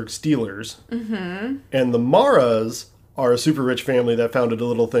Pittsburgh Steelers. Mm-hmm. And the Maras are a super rich family that founded a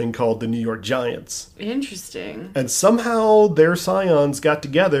little thing called the New York Giants. Interesting. And somehow their scions got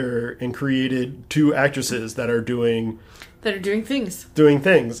together and created two actresses that are doing things.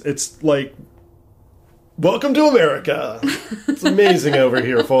 It's like, welcome to America. It's amazing over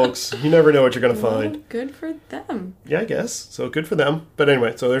here, folks. You never know what you're going to find. Good for them. Yeah, I guess. So good for them. But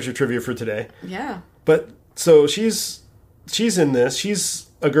anyway, so there's your trivia for today. Yeah. But so she's in this. She's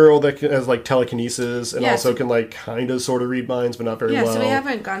a girl that has like telekinesis and also can like kind of sort of read minds, but not very well. Yeah, so we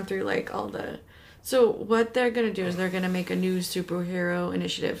haven't gone through like all the... So what they're going to do is they're going to make a new superhero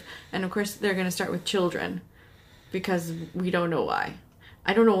initiative. And of course they're going to start with children. Because we don't know why.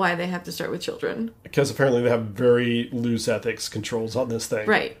 I don't know why they have to start with children. Because apparently they have very loose ethics controls on this thing.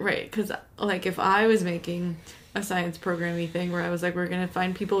 Right. Because like if I was making a science programming thing where I was like, we're going to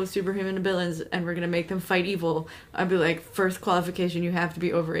find people with superhuman abilities and we're going to make them fight evil, I'd be like, first qualification, you have to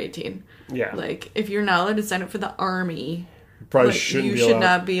be over 18. Yeah. Like, if you're not allowed to sign up for the army, probably like, shouldn't you be should allowed.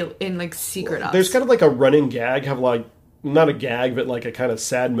 not be in, like, secret ops. There's kind of like a running gag, not a gag, but like a kind of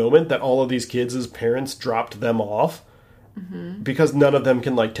sad moment that all of these kids' parents dropped them off because none of them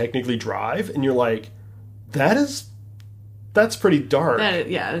can like technically drive. And you're like, that is that's pretty dark.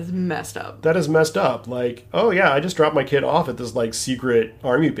 It's messed up. That is messed up. Like, oh yeah, I just dropped my kid off at this like secret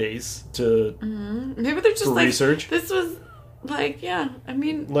army base to Maybe they're just like research. This was like, yeah, I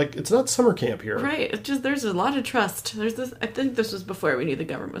mean, like it's not summer camp here, right? It's just there's a lot of trust. There's this. I think this was before we knew the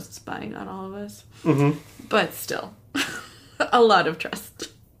government was spying on all of us. But still, a lot of trust.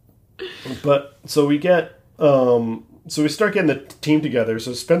 But so we get so we start getting the team together.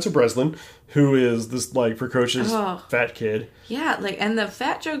 So Spencer Breslin, who is this like precocious fat kid. Yeah, like, and the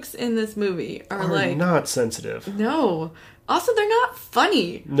fat jokes in this movie are like not sensitive. No. Also, they're not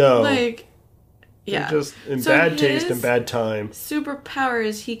funny. No. Like, yeah. They're just in bad taste and bad time. Superpower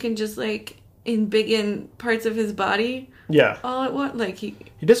is he can just like embiggen parts of his body. Yeah. All at once. Like he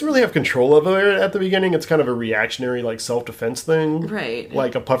doesn't really have control over it at the beginning. It's kind of a reactionary like self-defense thing. Right.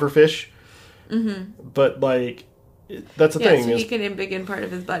 Like a pufferfish. But like that's the thing. So he can embiggen part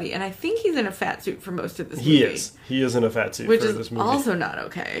of his body. And I think he's in a fat suit for most of this movie. He is. He is in a fat suit for this movie. Which is also not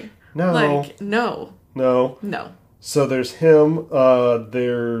okay. No. Like, no. No. No. So there's him.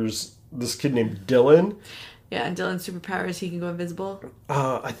 There's this kid named Dylan. Yeah, and Dylan's superpower is he can go invisible.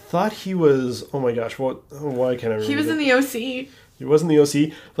 I thought he was... Oh my gosh, why can't I remember? He was in the OC. He was in the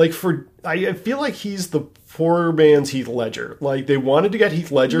OC. Like, I feel like he's the poor man's Heath Ledger. Like, they wanted to get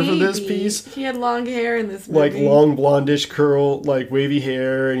Heath Ledger for this piece. He had long hair in this movie. Like, long blondish curl, like, wavy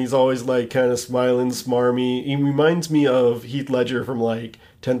hair, and he's always, like, kind of smiling, smarmy. He reminds me of Heath Ledger from, like,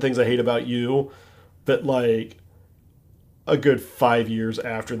 10 Things I Hate About You, but, like, a good 5 years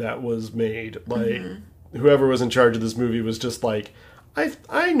after that was made. Like, whoever was in charge of this movie was just like,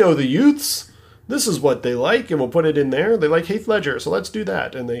 I know the youths. This is what they like, and we'll put it in there. They like Heath Ledger, so let's do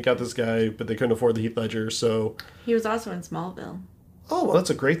that. And they got this guy, but they couldn't afford the Heath Ledger, so... He was also in Smallville. Oh, well, that's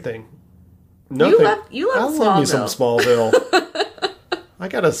a great thing. You love Smallville. I love me some Smallville. I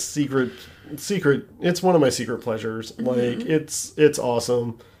got a secret... It's one of my secret pleasures. Like, it's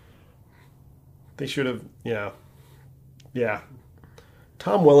awesome. They should have... Yeah.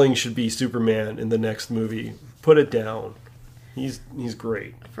 Tom Welling should be Superman in the next movie. Put it down. He's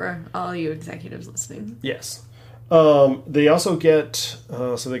great. For all you executives listening. Yes. They also get...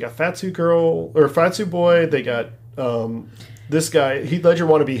 so they got Fatsuit Girl... Or Fatsuit Boy. They got this guy, Heath Ledger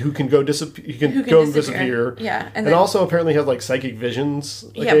wannabe, who can go disappear. He can go and disappear. Yeah. And also apparently has like psychic visions.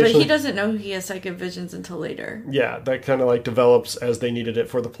 Yeah, but he doesn't know he has psychic visions until later. Yeah, that kind of like develops as they needed it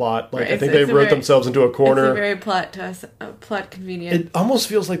for the plot. Like, right. I think they wrote themselves into a corner. It's a very plot convenient. It almost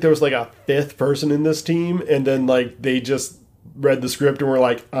feels like there was like a fifth person in this team, and then like they just read the script and were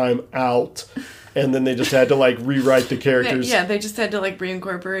like, I'm out. And then they just had to like rewrite the characters. Yeah, they just had to like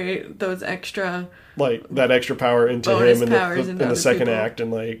reincorporate those extra, like that extra power into him in the second act,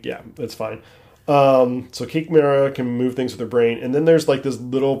 and like that's fine. So Kate Mara can move things with her brain, and then there's like this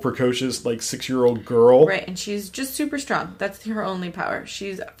little precocious like 6-year-old girl, right? And she's just super strong. That's her only power.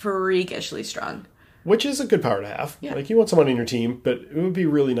 She's freakishly strong. Which is a good power to have. Yeah. Like, you want someone in your team, but it would be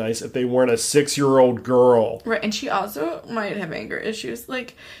really nice if they weren't a 6-year-old girl. Right, and she also might have anger issues.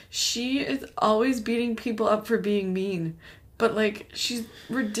 Like, she is always beating people up for being mean. But, like, she's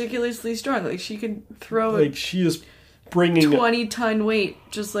ridiculously strong. Like, she can throw like, she is bringing 20-ton weight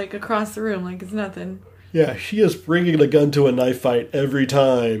just, like, across the room like it's nothing. Yeah, she is bringing a gun to a knife fight every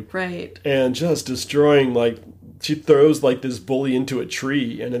time. Right. And just destroying, like... She throws, like, this bully into a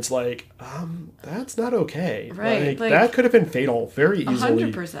tree, and it's like, that's not okay. Right. Like, that could have been fatal very easily.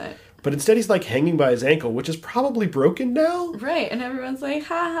 100%. But instead he's, like, hanging by his ankle, which is probably broken now. Right, and everyone's like,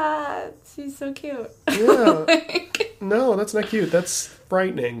 haha, she's so cute. Yeah. No, that's not cute. That's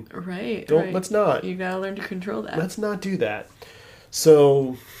frightening. Right. Let's not. You gotta learn to control that. Let's not do that.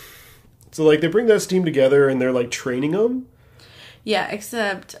 So, like, they bring this team together, and they're, like, training them. Yeah,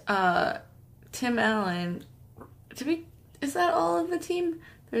 except, Tim Allen... Is that all of the team?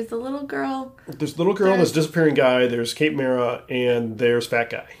 There's the little girl. There's the little girl, there's disappearing guy, there's Kate Mara, and there's fat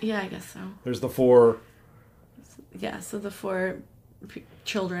guy. Yeah, I guess so. There's the 4. Yeah, so the 4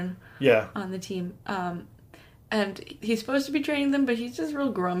 children. Yeah. On the team. And he's supposed to be training them, but he's just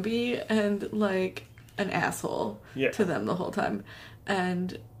real grumpy and like an asshole to them the whole time.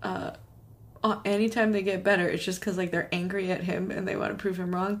 And anytime they get better, it's just because like they're angry at him and they want to prove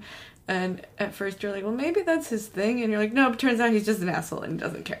him wrong. And at first you're like, well, maybe that's his thing. And you're like, no, it turns out he's just an asshole and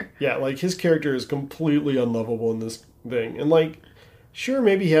doesn't care. Yeah, like, his character is completely unlovable in this thing. And, like, sure,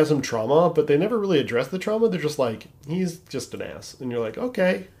 maybe he has some trauma, but they never really address the trauma. They're just like, he's just an ass. And you're like,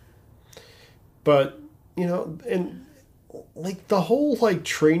 okay. But, you know, and, like, the whole, like,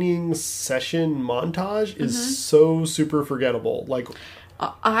 training session montage is so super forgettable. Like,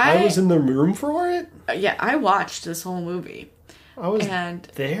 I was in the room for it? Yeah, I watched this whole movie. I was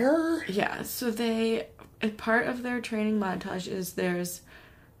there? Yeah, so they a part of their training montage is there's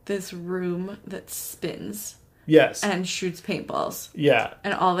this room that spins Yes. and shoots paintballs. Yeah.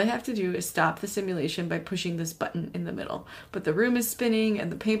 And all they have to do is stop the simulation by pushing this button in the middle. But the room is spinning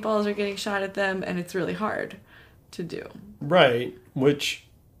and the paintballs are getting shot at them, and it's really hard to do. Right. Which,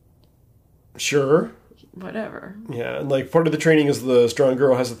 sure. Whatever. Yeah. And like part of the training is the strong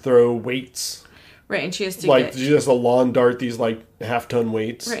girl has to throw weights. Right, and she has to Like she has to lawn dart these like half-ton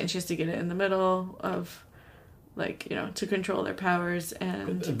weights. Right, and she has to get it in the middle of, like, you know, to control their powers.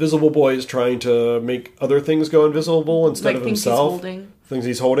 And Invisible Boy is trying to make other things go invisible instead of himself. Things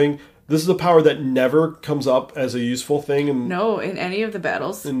he's holding. This is a power that never comes up as a useful thing in any of the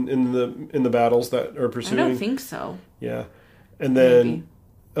battles. in the battles that are pursuing. I don't think so. Yeah. And then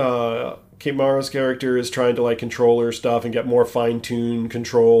Kate Mara's character is trying to like control her stuff and get more fine-tuned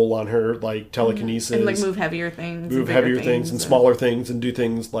control on her like telekinesis. And like move heavier things. Move heavier things and smaller things and do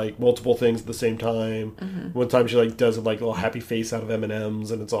things like multiple things at the same time. Mm-hmm. One time she like does a like little happy face out of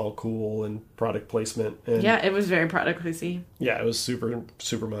M&Ms and it's all cool and product placement. And yeah, it was very product placey. yeah, it was super,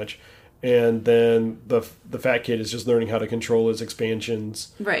 super much. And then the fat kid is just learning how to control his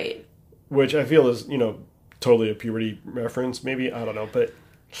expansions. Right. Which I feel is, you know, totally a puberty reference, maybe. I don't know, but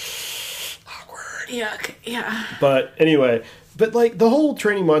Yuck. Yeah. But anyway, but like the whole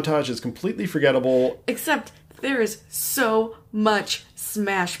training montage is completely forgettable. Except there is so much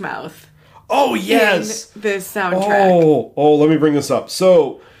Smash Mouth. Oh yes, in this soundtrack. Oh, let me bring this up.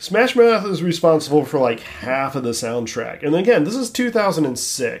 So Smash Mouth is responsible for like half of the soundtrack, and again, this is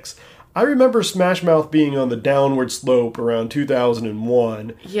 2006. I remember Smash Mouth being on the downward slope around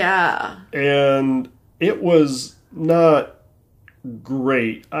 2001. Yeah. And it was not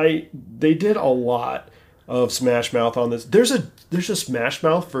great. They did a lot of Smash Mouth on this. There's a Smash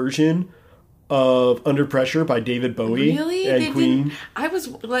Mouth version of Under Pressure by David Bowie and Queen. I was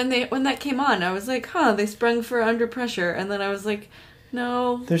when that came on, I was like, they sprung for Under Pressure, and then I was like,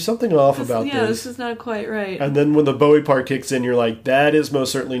 no. There's something off about this. Yeah, this is not quite right. And then when the Bowie part kicks in, you're like, that is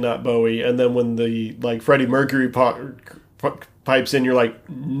most certainly not Bowie. And then when the like Freddie Mercury pipes in, you're like,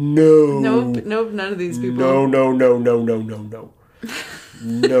 no. Nope, none of these people. No.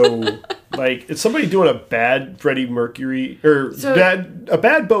 No. Like, it's somebody doing a bad Freddie Mercury, or a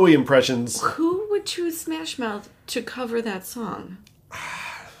bad Bowie impressions. Who would choose Smash Mouth to cover that song?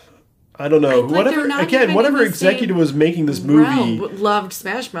 I don't know. Whatever executive was making this movie loved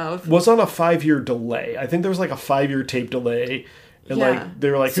Smash Mouth. Was on a 5-year delay. I think there was like a 5-year tape delay. And like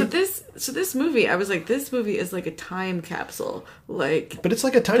they were like, so this movie, I was like, this movie is like a time capsule, like. But it's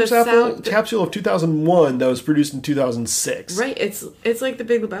like a time capsule of 2001 that was produced in 2006. Right. It's like The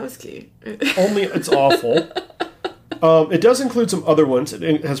Big Lebowski. Only it's awful. It does include some other ones.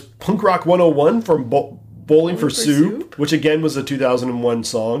 It has Punk Rock 101 from Bowling for Soup, which again was a 2001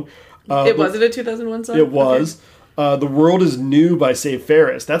 song. It wasn't a 2001 song? It was. Okay. The World is New by Save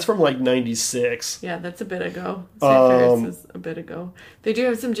Ferris. That's from like 96. Yeah, that's a bit ago. Save Ferris is a bit ago. They do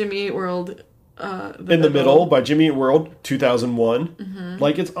have some Jimmy Eat World. In the Middle by Jimmy Eat World, 2001. Mm-hmm.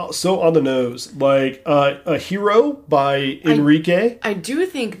 Like, it's so on the nose. Like, A Hero by Enrique. I do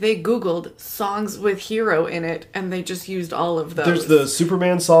think they Googled songs with hero in it, and they just used all of those. There's the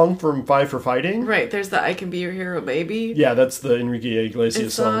Superman song from Five for Fighting. Right, there's the I Can Be Your Hero, Baby. Yeah, that's the Enrique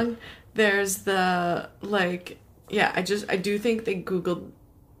Iglesias song. There's the, like... Yeah, I do think they Googled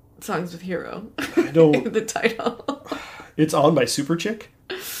songs with hero. I don't... the title. It's on by Super Chick.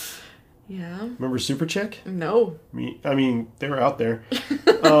 Yeah. Remember Super Chick? No. I mean, they were out there.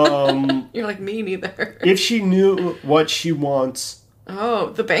 You're like, me neither. If She Knew What She Wants.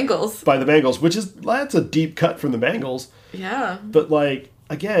 Oh, the Bangles. By the Bangles, that's a deep cut from the Bangles. Yeah. But like,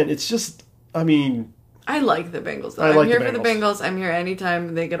 again, it's just, I mean... I like the Bangles, though. I'm here for the Bangles. I'm here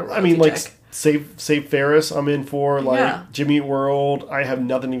anytime they get a royalty check. Like, Save Ferris, I'm in for. Like, Jimmy Eat World, I have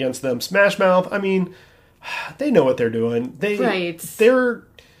nothing against them. Smash Mouth, I mean, they know what they're doing. They're...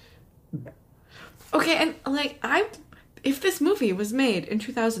 Okay, and, like, if this movie was made in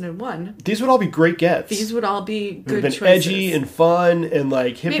 2001... These would all be great gets. These would all be good choices. Edgy and fun and,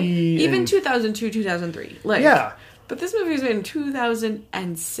 like, hippie. Maybe, even 2002, 2003. Like, yeah. But this movie was made in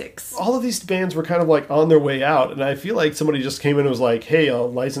 2006. All of these bands were kind of like on their way out, and I feel like somebody just came in and was like, hey,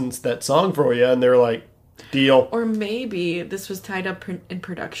 I'll license that song for you, and they're like, deal. Or maybe this was tied up in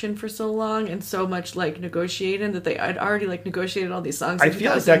production for so long and so much like negotiating that they had already like negotiated all these songs. I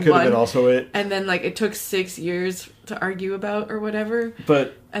feel like that could have been also it. And then like it took 6 years to argue about or whatever.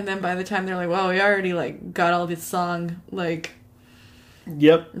 And then by the time they're like, well, we already like got all this song like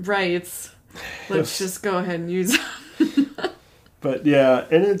rights. Let's just go ahead and use them. But yeah,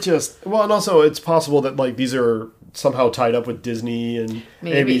 and it just, well, and also it's possible that like these are somehow tied up with Disney and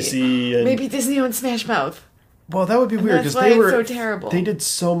Maybe. ABC and Maybe Disney owns Smash Mouth. well, that would be weird that's because why they it's were so terrible. They did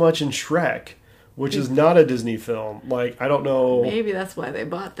so much in Shrek, which is not a Disney film. Like I don't know. Maybe that's why they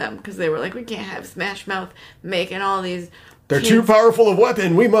bought them, because they were like, we can't have Smash Mouth making all these. They're kids. too powerful of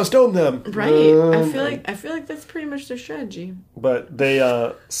weapon. We must own them. Right. I feel like that's pretty much their strategy. But they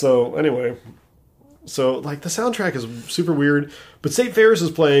so anyway, so like the soundtrack is super weird. But St. Ferris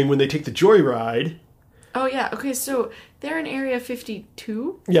is playing when they take the joyride. Oh yeah. Okay. So they're in Area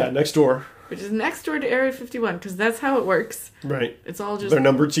 52, Yeah, next door. which is next door to Area 51, because that's how it works. Right. It's all just They're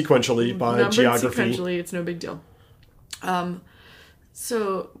numbered sequentially by numbered geography. sequentially. It's no big deal.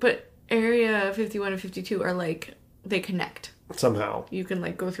 So, but Area 51 and 52 are like, they connect. Somehow. You can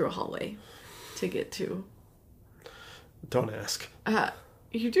like go through a hallway to get to. Don't ask.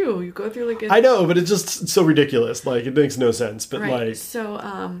 You do. You go through like a. I know, but it's just so ridiculous. Like it makes no sense. But Right. like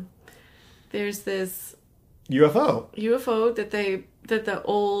So, there's this UFO. UFO that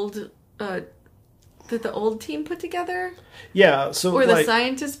the old team put together, Yeah. So or the like,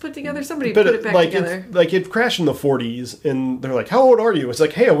 scientists put together. Somebody but put it back like together. it crashed in the 40s, and they're like, "How old are you?" It's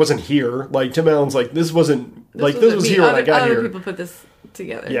like, "Hey, I wasn't here." Like Tim Allen's like, "This wasn't like this was me. here when I got other here." people put this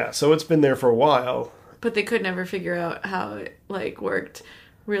together. Yeah. So it's been there for a while. But they could never figure out how it like worked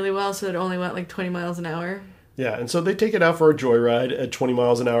really well, so it only went like 20 miles an hour. Yeah, and so they take it out for a joyride at 20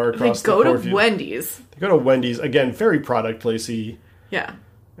 miles an hour They across go the to Cornfield. Wendy's. They go to Wendy's again, very product placey, Yeah.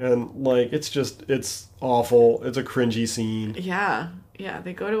 and like it's awful. It's a cringy scene. Yeah. Yeah,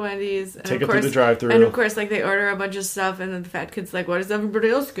 they go to Wendy's. And Take of it through course, the drive-thru. And of course, like, they order a bunch of stuff, and then the fat kid's like, what is everybody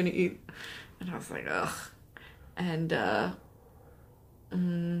else gonna eat? And I was like, ugh. And,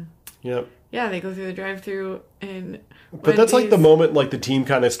 Yep. yeah, they go through the drive-thru, and But that's like the moment like the team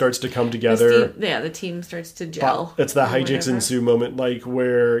kind of starts to come together. the team starts to gel. It's the or hijinks whatever. ensue moment, like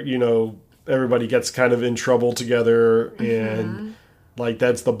where everybody gets kind of in trouble together, and like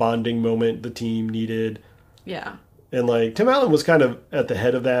that's the bonding moment the team needed. Yeah. And like Tim Allen was kind of at the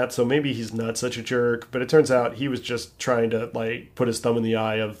head of that, so maybe he's not such a jerk. But it turns out he was just trying to like put his thumb in the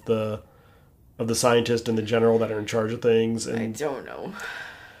eye of the scientist and the general that are in charge of things. I And don't know.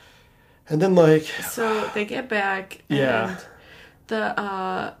 and then like So they get back, and Yeah.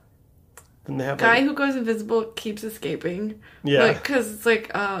 the then they have guy like, who goes invisible keeps escaping. Yeah. Like, because it's like,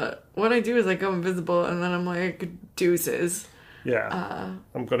 what I do is I go invisible, and then I'm like, deuces.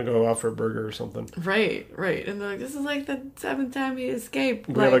 I'm gonna go out for a burger or something. Right. And they're like, this is like the 7th time he escaped.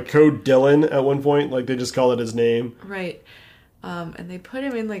 We have a code Dylan at one point, like they just call it his name. Right. And they put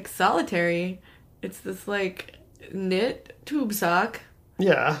him in like solitary. It's this like knit tube sock,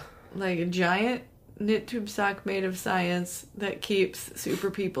 Yeah. like a giant knit tube sock made of science that keeps super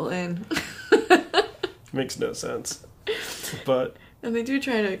people in. Makes no sense. But And they do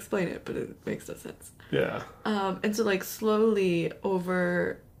try to explain it, but it makes no sense. yeah. And so like slowly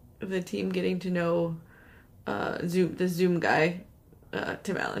over the team getting to know the Zoom guy,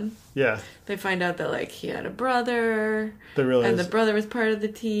 Tim Allen. Yeah. They find out that like he had a brother, They realize and the brother was part of the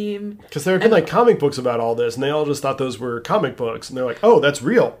team. because there have been like comic books about all this, and they all just thought those were comic books, and they're like, "Oh, that's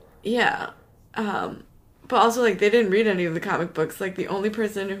real." Yeah. But also like they didn't read any of the comic books. Like the only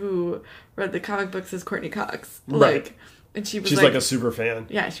person who read the comic books is Courtney Cox. Right. Like, and she's She's like a super fan.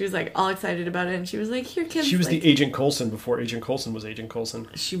 yeah, she was like all excited about it, and she was like, "Here, kids." She was like, the Agent Coulson before Agent Coulson was Agent Coulson.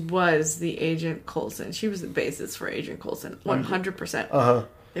 She was the Agent Coulson. She was the basis for Agent Coulson. 100%. Uh-huh.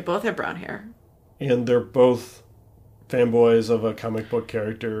 They both have brown hair. And they're both fanboys of a comic book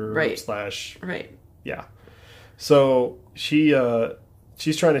character Right. slash Right. yeah. So she's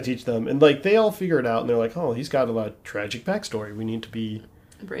trying to teach them, and like they all figure it out, and they're like, "Oh, he's got a lot of tragic backstory. We need to be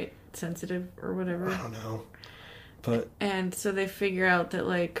Right. Sensitive or whatever. I don't know." But And so they figure out that,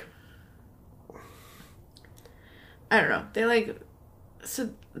 like, I don't know. They, like, so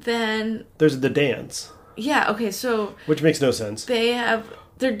then, there's the dance, yeah, okay, so which makes no sense. they're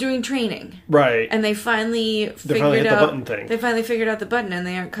doing training. Right. And they finally They figured finally hit the out button thing. They finally figured out the button, and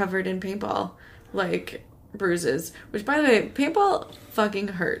they aren't covered in paintball, like, bruises. Which, by the way, paintball fucking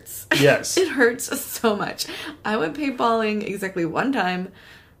hurts. Yes. It hurts so much. I went paintballing exactly one time.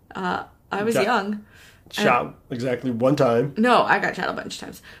 I was Got- young. Shot exactly one time. No, I got shot a bunch of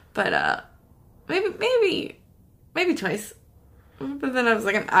times. But maybe twice. But then I was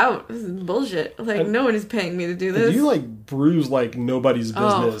like, I'm out. This is bullshit. Like, no one is paying me to do this. You like bruise like nobody's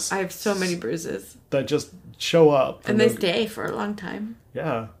business. I have so many bruises. that just show up. And they stay for a long time.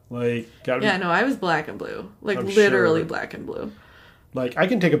 Yeah, like gotta Yeah, be, no, I was black and blue. Like, I'm literally sure. black and blue. like I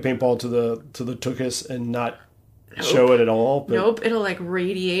can take a paintball to the tuchus and not show it at all. But Nope, it'll, like,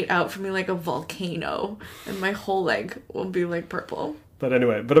 radiate out from me like a volcano. And my whole leg will be, like, purple. But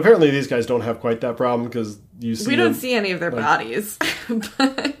anyway, but apparently these guys don't have quite that problem because you see We don't them, see any of their like, bodies,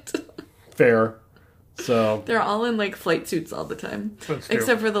 but fair. So they're all in like flight suits all the time. That's true.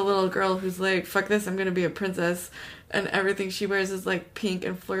 Except for the little girl who's like, fuck this, I'm gonna be a princess. And everything she wears is like pink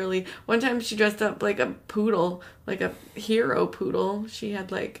and flirly. One time she dressed up like a poodle, like a hero poodle. She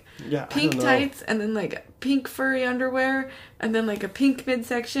had like yeah, pink I don't know. tights and then like pink furry underwear and then like a pink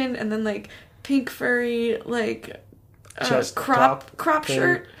midsection and then like pink furry like Chest crop thing.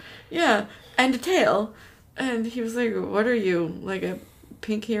 shirt. Yeah. And a tail. And he was like, what are you? Like a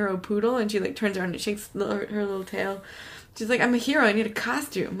pink hero poodle? And she like turns around and shakes her little tail. She's like, I'm a hero, I need a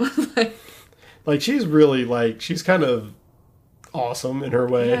costume. Like she's really like she's kind of awesome in her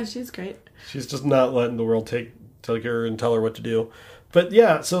way. Yeah, she's great. She's just not letting the world take her and tell her what to do. But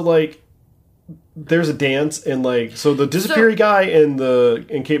yeah, so like there's a dance and like so the disappearing guy and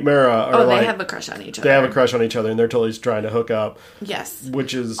Cape Mara are they like have a crush on each other. they have a crush on each other and they're totally trying to hook up. Yes.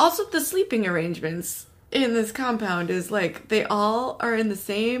 Which is Also, the sleeping arrangements in this compound is like they all are in the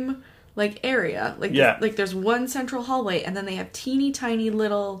same like area. Like Yeah. like there's one central hallway, and then they have teeny tiny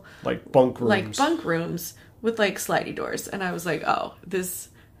little like bunk rooms. like bunk rooms with like slidey doors. And I was like, oh, this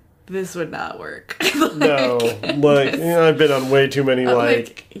would not work. No, like I've been on way too many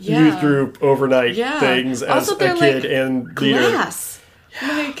youth group overnight things as also, a they're, kid like, and leader. glass.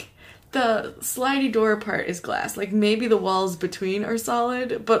 Like the slidey door part is glass. Like maybe the walls between are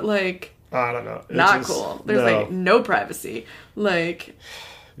solid, but like I don't know. It's not just- cool. There's no. like no privacy. Like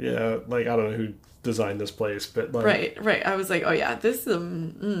Yeah, like I don't know who designed this place, but like right. I was like, oh yeah, this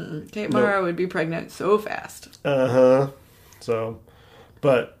Kate Mara would be pregnant so fast. So,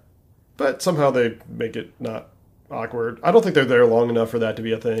 but somehow they make it not awkward. I don't think they're there long enough for that to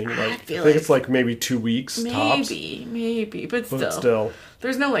be a thing. Like, I feel think like it's like maybe 2 weeks tops. Maybe, but But still,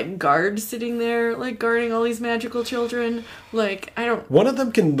 there's no like guard sitting there like guarding all these magical children. Like I don't. one of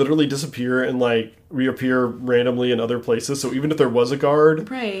them can literally disappear and like reappear randomly in other places. So even if there was a guard,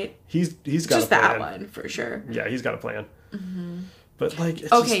 Right. he's got Just a plan. that one for sure. Yeah, he's got a plan. Mm-hmm. But like,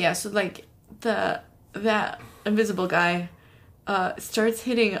 it's Okay, just- yeah. So like that invisible guy starts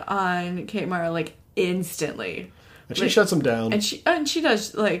hitting on Kate Mara like instantly. and she like- shuts him down. And she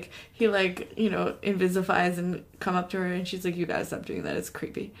does like he like invisifies and come up to her and she's like, you gotta stop doing that, it's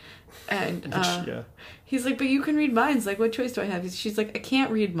creepy. And yeah, he's like, but you can read minds, like what choice do I have? She's like, I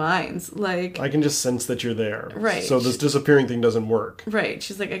can't read minds, like I can just sense that you're there. Right. So this disappearing thing doesn't work. right.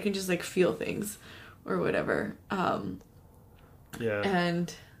 She's like, I can just like feel things or whatever. Yeah.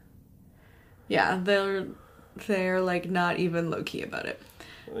 And yeah, they're like not even low key about it.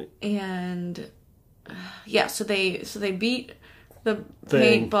 And yeah, so they beat the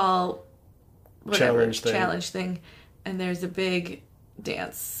Thing. paintball whatever, Challenge thing. thing, and there's a big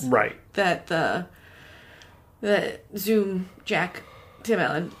dance Right. that Zoom Jack Tim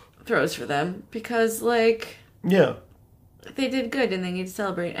Allen throws for them because like Yeah. they did good and they need to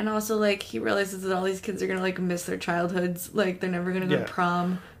celebrate. And also like he realizes that all these kids are gonna like miss their childhoods, like they're never gonna go Yeah. to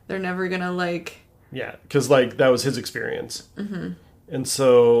prom, they're never gonna like Yeah, because like that was his experience, and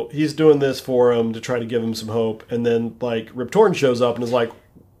so he's doing this for him to try to give him some hope. And then like Rip Torn shows up and is like,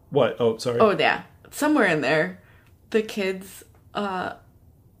 "What? Oh, sorry. oh yeah, somewhere in there the kids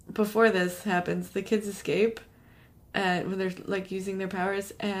before this happens the kids escape and when they're like using their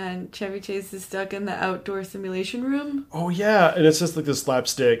powers, and Chevy Chase is stuck in the outdoor simulation room. Oh yeah," and it's just like this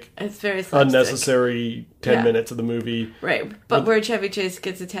slapstick, It's very slapstick. unnecessary 10 Yeah. minutes of the movie. Right, but where Chevy Chase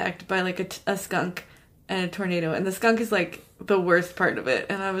gets attacked by like a skunk and a tornado, and the skunk is like the worst part of it.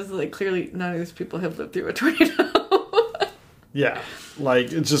 And I was like, clearly none of these people have lived through a tornado. Yeah,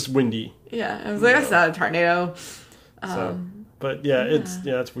 like it's just windy. Yeah, I was like, that's not a tornado. So, but yeah,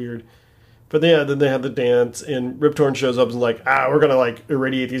 it's weird. But yeah, then they have the dance, and Rip Torn shows up and is like, we're gonna like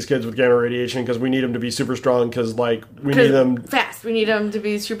irradiate these kids with gamma radiation because we need them to be super strong because like we need them fast. We need them to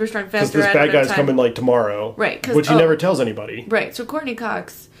be super strong, because faster. this at bad their guy's time. coming like tomorrow, Right, 'cause- which he never tells anybody. Right, so Courtney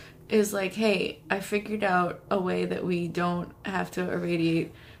Cox is like, hey, I figured out a way that we don't have to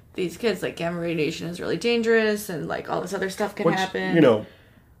irradiate these kids. Like, gamma radiation is really dangerous, and like all this other stuff can Which, happen.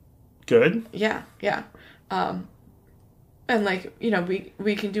 Good. Yeah. And like,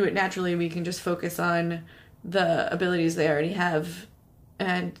 we can do it naturally. We can just focus on the abilities they already have,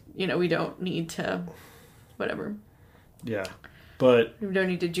 and we don't need to, whatever. Yeah, but We don't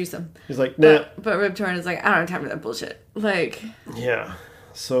need to juice them. he's like, nah. But Rip Torn is like, I don't have time for that bullshit. Like, Yeah.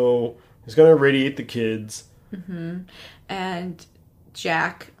 So he's gonna irradiate the kids. and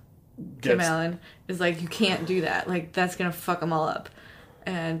Jack, Tim Gets- Allen, is like, you can't do that. Like, that's gonna fuck them all up.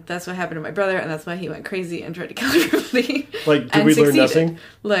 And that's what happened to my brother, and that's why he went crazy and tried to kill everybody. Like, did and we learn succeeded. nothing?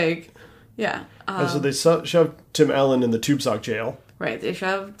 Like, yeah. And so they shoved Tim Allen in the tube sock jail. Right, they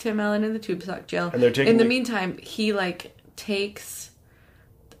shove Tim Allen in the tube sock jail. And they're taking in the meantime, he, like, takes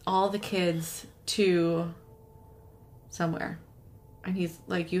all the kids to somewhere. And he's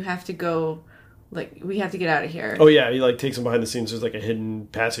like, you have to go, like, we have to get out of here. Oh, yeah, he, like, takes them behind the scenes. There's, like, a hidden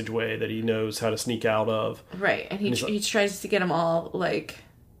passageway that he knows how to sneak out of. Right, and he tries to get them all, like...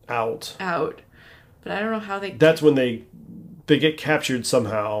 Out. But I don't know how they... That's when they get captured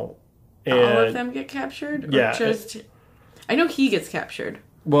somehow. And all of them get captured? Yeah. Or just... I know he gets captured.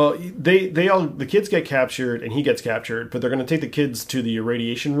 Well, the kids get captured and he gets captured, but they're going to take the kids to the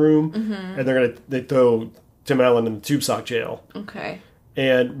irradiation room, and they throw Tim Allen in the tube sock jail. Okay.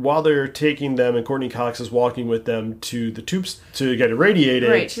 And while they're taking them, and Courtney Cox is walking with them to the tubes to get irradiated.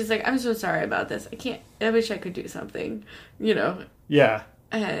 Right. She's like, I'm so sorry about this. I wish I could do something, you know. Yeah.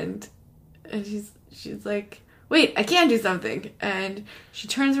 And she's like, wait, I can do something. And she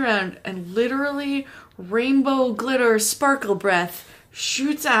turns around and literally rainbow glitter sparkle breath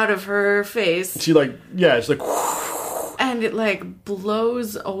shoots out of her face. She's like, and it like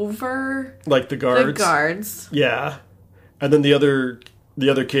blows over like the guards. The guards. Yeah. And then the other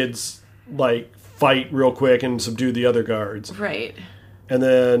kids like fight real quick and subdue the other guards. Right. And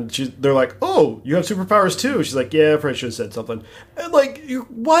then they're like, "Oh, you have superpowers too." She's like, "Yeah, I probably should have said something." And like,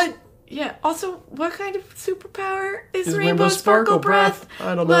 what? Yeah. Also, what kind of superpower is rainbow sparkle breath?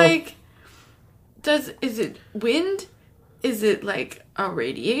 I don't know. Like, is it wind? Is it like a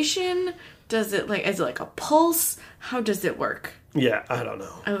radiation? Is it like a pulse? How does it work? Yeah, I don't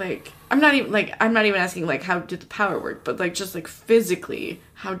know. I'm not even asking like how did the power work, but like just like physically,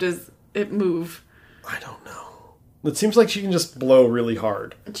 how does it move? I don't know. It seems like she can just blow really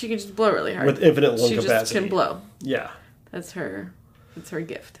hard. She can just blow really hard with infinite lung capacity. She just can blow. Yeah, that's her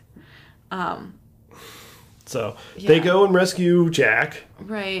gift. So they go and rescue Jack.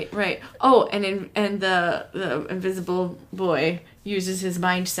 Right. Oh, and the invisible boy uses his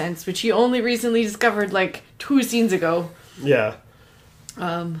mind sense, which he only recently discovered like 2 scenes ago. Yeah.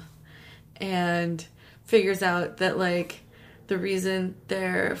 And figures out that like the reason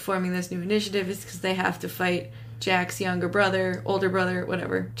they're forming this new initiative is because they have to fight Jack's older brother,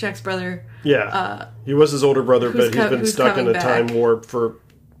 whatever, Jack's brother. Yeah. He was his older brother, but he's been stuck in a time warp for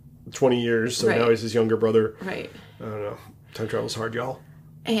 20 years, so now he's his younger brother. Right. I don't know. Time travel's hard, y'all.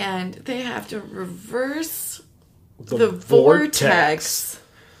 And they have to reverse the vortex.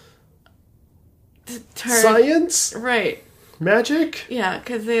 Science? Right. Magic? Yeah,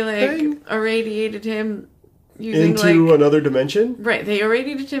 because they irradiated him using into another dimension? Right, they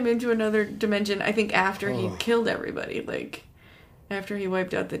irradiated him into another dimension, I think after he killed everybody, like after he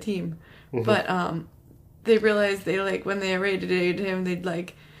wiped out the team. Mm-hmm. But they realized when they irradiated him,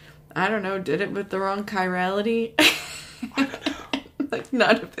 they'd I don't know, did it with the wrong chirality. I don't know. Like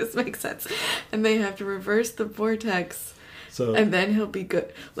none of this makes sense. And they have to reverse the vortex. And then he'll be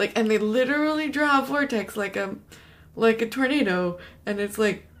good. And they literally draw a vortex like a tornado, and it's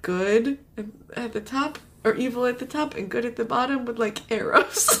good at the top or evil at the top and good at the bottom with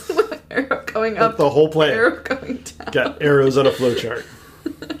arrows. Arrow going up. The whole plan. Arrow going down. Got arrows on a flowchart.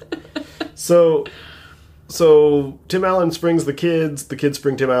 So Tim Allen springs the kids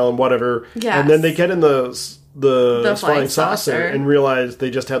spring Tim Allen, whatever. Yes. And then they get in the flying saucer and realize they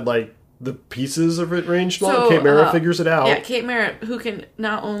just had the pieces of it ranged along. Kate Mara figures it out. Yeah, Kate Mara, who can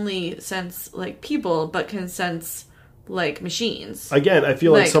not only sense people, but can sense machines. Again, I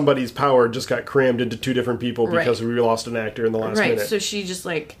feel like somebody's power just got crammed into 2 different people because we lost an actor in the last minute. Right, so she just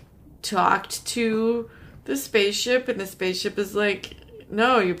talked to the spaceship, and the spaceship is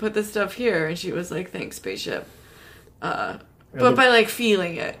no, you put this stuff here. And she was thanks, spaceship. But by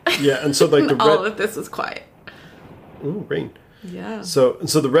feeling it. Yeah, and so the all of this was quiet. Ooh, rain. Yeah. So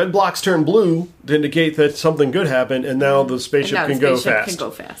the red blocks turn blue to indicate that something good happened, and now the spaceship can go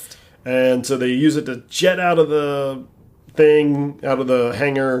fast. And so they use it to jet out of the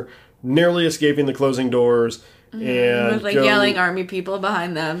hangar, nearly escaping the closing doors, and with yelling army people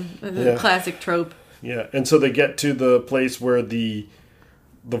behind them. The classic trope. Yeah, and so they get to the place where the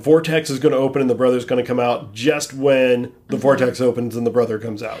vortex is going to open and the brother's going to come out just when the vortex opens and the brother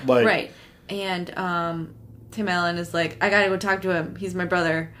comes out. Right. And Tim Allen is I gotta go talk to him. He's my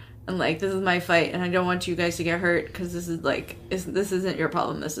brother. And this is my fight, and I don't want you guys to get hurt because this is this isn't your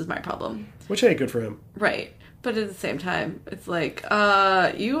problem. This is my problem. Which ain't good for him. Right. But at the same time, it's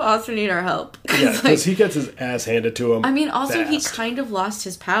you also need our help. Yeah, because he gets his ass handed to him. I mean, also he kind of lost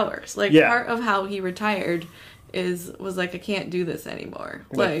his powers. Part of how he retired was I can't do this anymore.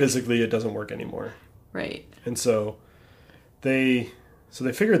 Physically, it doesn't work anymore. Right. And so they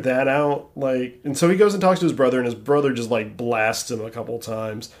figured that out. And so he goes and talks to his brother, and his brother just blasts him a couple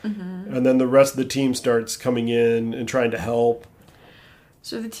times. Mm-hmm. And then the rest of the team starts coming in and trying to help.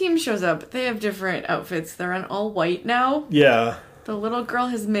 So the team shows up. They have different outfits. They're on all white now. Yeah. The little girl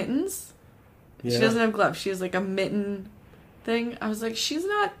has mittens. Yeah. She doesn't have gloves. She has like a mitten thing. I was like, she's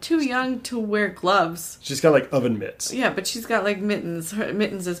not too young to wear gloves. She's got like oven mitts. Yeah, but she's got like mittens.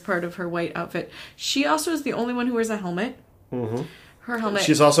 Mittens is part of her white outfit. She also is the only one who wears a helmet. Mm-hmm. Her helmet.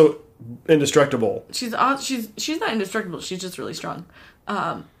 She's also indestructible. She's not indestructible. She's just really strong.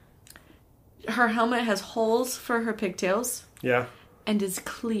 Her helmet has holes for her pigtails. Yeah. And is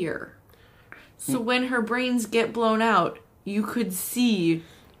clear. So when her brains get blown out, you could see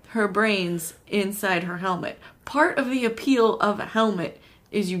her brains inside her helmet. Part of the appeal of a helmet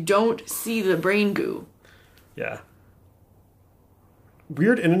is you don't see the brain goo. Yeah.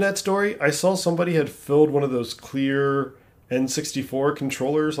 Weird internet story. I saw somebody had filled one of those clear N64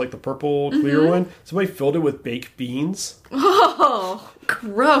 controllers, like the purple clear one. Somebody filled it with baked beans. Oh,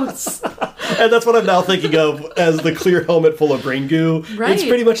 gross. And that's what I'm now thinking of as the clear helmet full of brain goo. Right. It's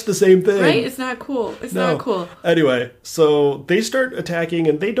pretty much the same thing. Right? It's not cool. It's not cool. Anyway, so they start attacking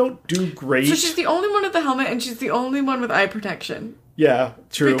and they don't do great. So she's the only one with the helmet and she's the only one with eye protection. Yeah,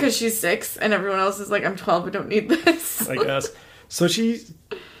 true. Because she's 6 and everyone else is like, I'm 12 but don't need this. I guess. So she...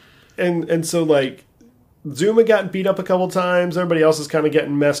 And so, like, Zoom had gotten beat up a couple times. Everybody else is kind of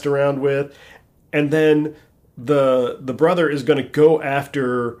getting messed around with. And then the brother is going to go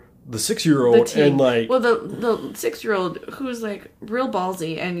after the 6-year-old and, like... Well, the 6-year-old who's, like, real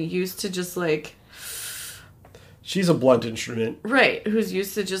ballsy and used to just, like... She's a blunt instrument. Right, who's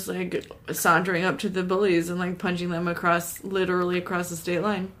used to just, like, sauntering up to the bullies and, like, punching them literally across the state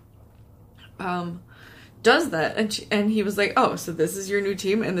line. Does that, and he was like, oh, so this is your new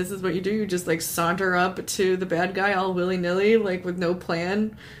team, and this is what you do? You just, like, saunter up to the bad guy all willy-nilly, like, with no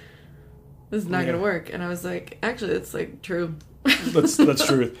plan? This is not going to work. And I was like, actually, that's, like, true. That's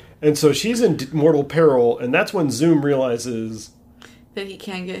truth. And so she's in mortal peril, and that's when Zoom realizes... that he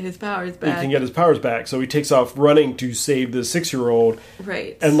can't get his powers back. He can get his powers back, so he takes off running to save the 6-year-old.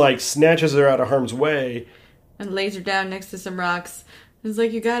 Right. And, like, snatches her out of harm's way. And lays her down next to some rocks. He's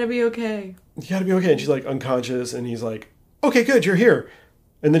like, you gotta be okay. You gotta be okay. And she's, like, unconscious, and he's like, okay, good, you're here.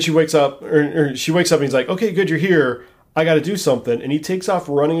 And then she wakes up, or she wakes up, and he's like, okay, good, you're here. I gotta do something. And he takes off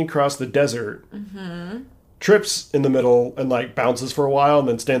running across the desert. Mm-hmm. Trips in the middle, and, like, bounces for a while, and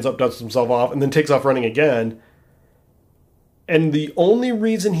then stands up, dusts himself off, and then takes off running again. And the only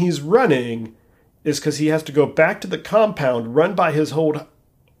reason he's running is because he has to go back to the compound, run by his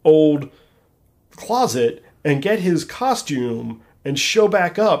old closet, and get his costume and show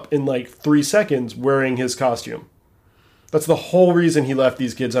back up in like 3 seconds wearing his costume. That's the whole reason he left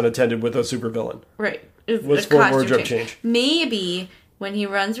these kids unattended with a supervillain. Right. Was for a wardrobe change. Maybe when he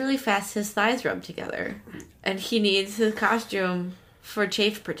runs really fast, his thighs rub together. And he needs his costume for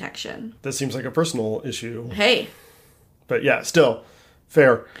chafe protection. That seems like a personal issue. Hey. But yeah, still,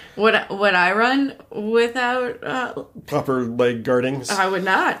 fair. Would I run without... proper leg guardings? I would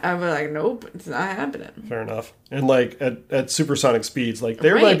not. I would be like, nope, it's not happening. Fair enough. And like at supersonic speeds, like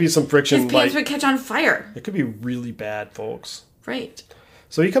there might be some friction. His pants would catch on fire. It could be really bad, folks. Right.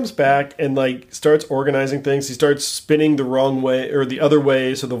 So he comes back and like starts organizing things. He starts spinning the wrong way or the other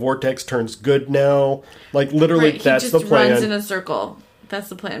way, so the vortex turns good now. Like literally, that's the plan. He just runs in a circle. That's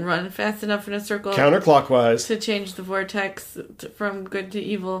the plan. Run fast enough in a circle. Counterclockwise. To change the vortex from good to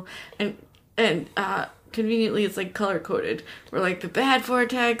evil. And conveniently, it's like color-coded. Where, like, the bad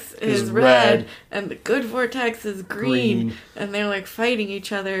vortex is red, and the good vortex is green. And they're, like, fighting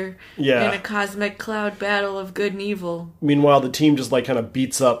each other in a cosmic cloud battle of good and evil. Meanwhile, the team just, like, kind of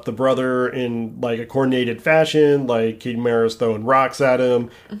beats up the brother in, like, a coordinated fashion. Like, Kate Mara's throwing rocks at him.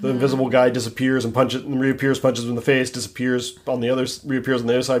 Mm-hmm. The invisible guy disappears and reappears, punches him in the face, disappears on the other, reappears on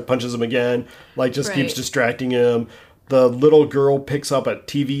the other side, punches him again. Like, just keeps distracting him. The little girl picks up a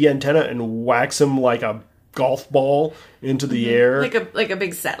TV antenna and whacks him like a golf ball into the air. Like a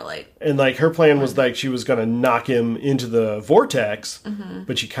big satellite. And like her plan was like she was going to knock him into the vortex,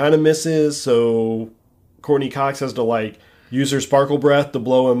 but she kind of misses. So Courtney Cox has to like use her sparkle breath to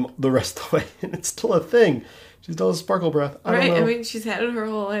blow him the rest of the way. And it's still a thing. She still has sparkle breath. I don't know. I mean, she's had it her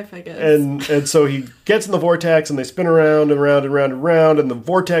whole life, I guess. And so he gets in the vortex, and they spin around and around and around and around, and the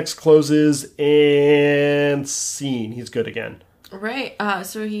vortex closes, and scene. He's good again. Right.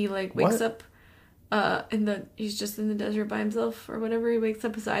 So he, like, wakes up he's just in the desert by himself, or whatever. He wakes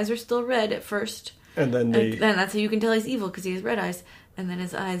up, his eyes are still red at first. And then that's how you can tell he's evil, because he has red eyes. And then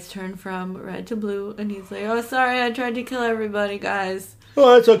his eyes turn from red to blue, and he's like, oh, sorry, I tried to kill everybody, guys.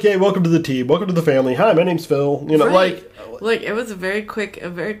 Oh, that's okay. Welcome to the team. Welcome to the family. Hi, my name's Phil. You know, like it was a very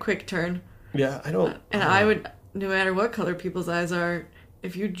quick turn. Yeah, I don't. And I would, no matter what color people's eyes are,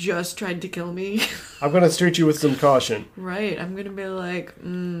 if you just tried to kill me, I'm going to treat you with some caution. right, I'm gonna be like,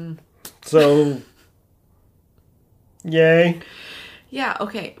 So, yay. Yeah,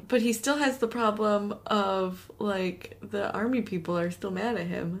 okay, but he still has the problem of, like, the army people are still mad at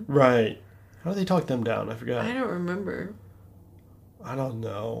him. Right. How do they talk them down? I forgot. I don't remember. I don't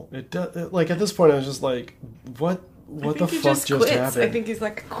know. Like, at this point, I was just like, what the fuck just happened? I think he's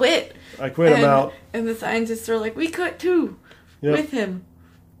like, I quit. I quit, I'm out. And the scientists are like, we quit too. Yep. With him.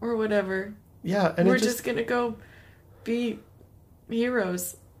 Or whatever. Yeah, and we're just gonna go be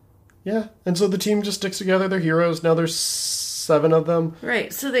heroes. Yeah, and so the team just sticks together. They're heroes. Now there's 7 of them.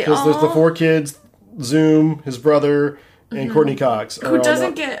 Right, so they all... Because there's the 4 kids, Zoom, his brother, and Courtney Cox. Who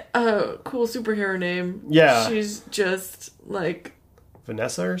doesn't get a cool superhero name. Yeah. She's just, like...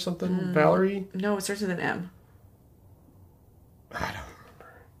 Vanessa or something? Valerie? No, it starts with an M. I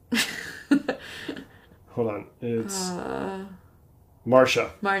don't remember. Hold on. It's... Marsha.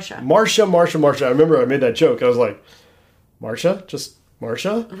 Marsha. I remember I made that joke. I was like, Marsha? Just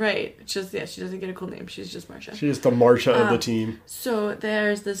Marsha? Right. Just, yeah, she doesn't get a cool name. She's just Marsha. She is the Marsha of the team. So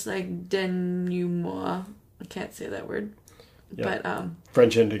there's this, like, denouement. I can't say that word. Yeah. But,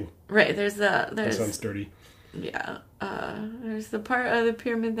 French ending. Right. That sounds dirty. Yeah. There's the part of the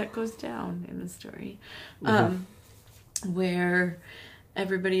pyramid that goes down in the story. Where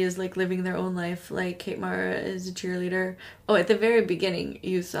everybody is, like, living their own life. Like, Kate Mara is a cheerleader. Oh, at the very beginning,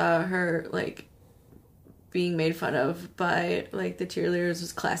 you saw her, like, being made fun of by, like, the cheerleaders.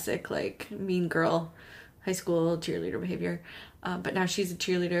 Was classic, like, mean girl, high school cheerleader behavior. But now she's a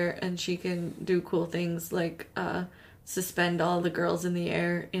cheerleader, and she can do cool things, like, suspend all the girls in the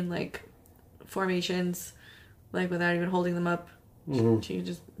air in, like, formations, like, without even holding them up. She can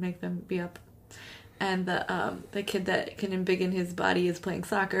just make them be up. And the kid that can embiggen his body is playing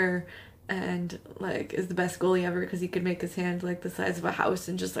soccer and, like, is the best goalie ever because he could make his hand, like, the size of a house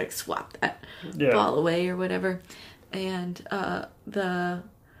and just, like, swap that ball away or whatever. And the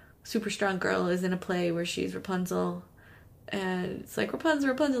super strong girl is in a play where she's Rapunzel. And it's like,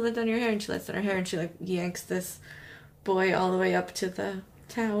 Rapunzel, let down your hair. And she lets down her hair and she, like, yanks this boy all the way up to the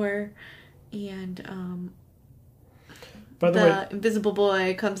tower. And by the way, invisible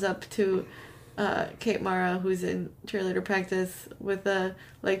boy comes up to... Kate Mara, who's in cheerleader practice with a,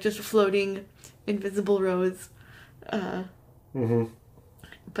 like, just floating invisible rose. But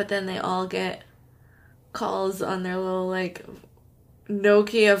then they all get calls on their little, like,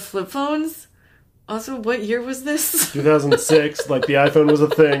 Nokia flip phones. Also, what year was this? 2006. Like, the iPhone was a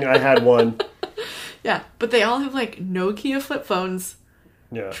thing. I had one. Yeah, but they all have, like, Nokia flip phones.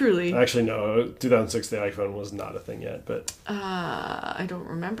 Yeah. Truly. Actually, no. 2006, the iPhone was not a thing yet, but... I don't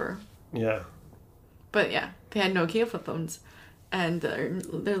remember. Yeah. But yeah, they had Nokia flip phones, and their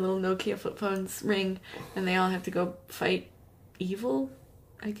little Nokia flip phones ring, and they all have to go fight evil,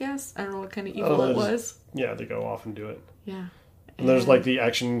 I guess. I don't know what kind of evil it was. Yeah, they go off and do it. Yeah. And there's, like, the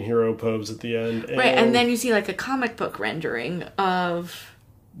action hero pose at the end. Right, and then you see, like, a comic book rendering of...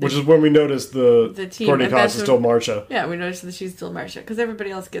 Which is when we noticed the team. Courtney Cox is still Marsha. Yeah, we noticed that she's still Marsha, because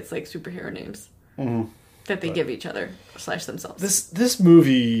everybody else gets, like, superhero names that they give each other, / themselves. This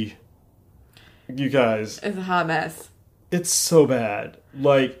movie... You guys... It's a hot mess. It's so bad.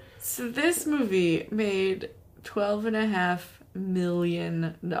 Like... So this movie made $12.5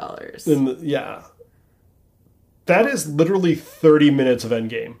 million. Yeah. That is literally 30 minutes of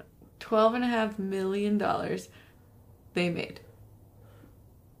Endgame. $12.5 million they made.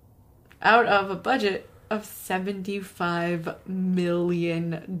 Out of a budget of $75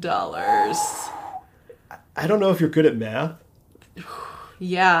 million. I don't know if you're good at math.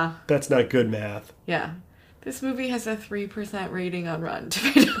 Yeah. That's not good math. Yeah. This movie has a 3% rating on Rotten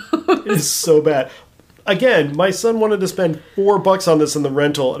Tomatoes. It is so bad. Again, my son wanted to spend $4 on this in the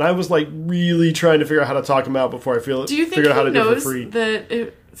rental, and I was, like, really trying to figure out how to talk him out before I figure out how to do it for free. Do you think he knows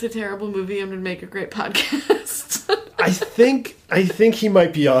that it's a terrible movie and would make a great podcast? I think he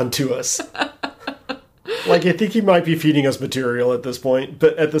might be on to us. Like, I think he might be feeding us material at this point.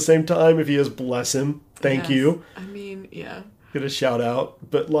 But at the same time, if he is, bless him. Thank you. I mean, yeah. Get a shout out.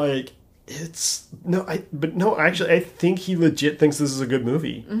 But, like, actually, I think he legit thinks this is a good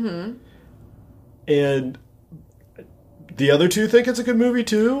movie. Mm-hmm. And the other two think it's a good movie,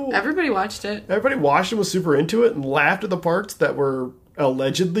 too. Everybody watched it. Everybody watched and was super into it and laughed at the parts that were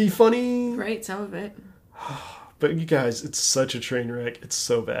allegedly funny. Right, some of it. But you guys, it's such a train wreck. It's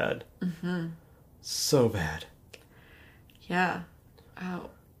so bad. Mm-hmm. So bad. Yeah. Oh.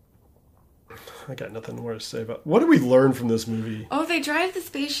 I got nothing more to say about. What did we learn from this movie? Oh, they drive the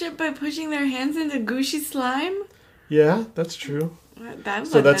spaceship by pushing their hands into gushy slime? Yeah, that's true.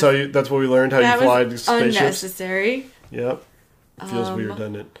 That's what we learned, how you fly the spaceships. Unnecessary. Yep. Feels weird,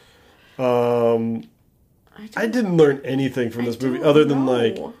 doesn't it? I didn't learn anything from this movie other than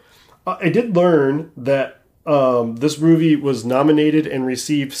I did learn that this movie was nominated and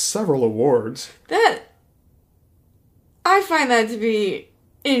received several awards. I find that to be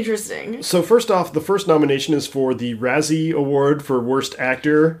interesting. So first off, the first nomination is for the Razzie Award for Worst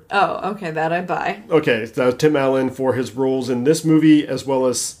Actor. Oh, okay, that I buy. Okay, that was Tim Allen for his roles in this movie, as well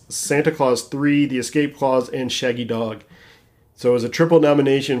as Santa Claus 3, The Escape Clause, and Shaggy Dog. So it was a triple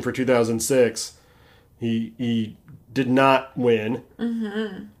nomination for 2006. He did not win.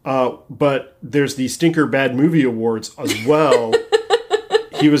 But there's the Stinker Bad Movie Awards as well.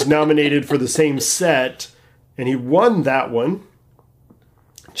 He was nominated for the same set, and he won that one.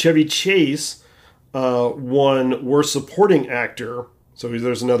 Chevy Chase won Worst Supporting Actor. So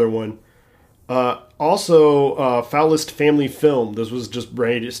there's another one. Also, Foulest Family Film. This was just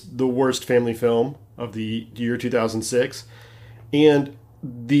rated the worst family film of the year 2006. And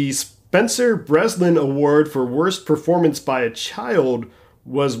the Spencer Breslin Award for Worst Performance by a Child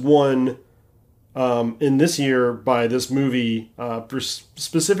was won in this year by this movie,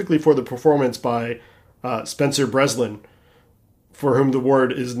 specifically for the performance by Spencer Breslin, for whom the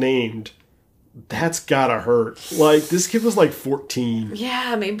award is named. That's gotta hurt. Like, this kid was like 14.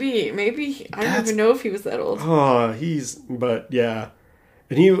 Yeah, maybe. I don't even know if he was that old. But yeah.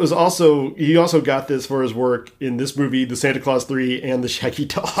 And he also got this for his work in this movie, The Santa Claus 3 and The Shaggy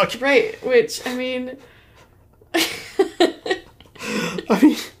Dog. Right, which, I mean...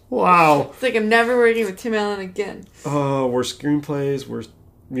 wow. It's like I'm never working with Tim Allen again. Worst screenplays, worst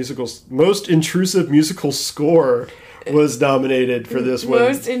musicals, most intrusive musical score was nominated for this one.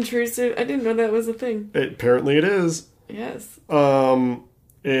 Most intrusive? I didn't know that was a thing. Apparently it is. Yes.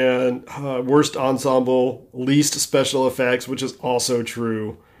 And worst ensemble, least special effects, which is also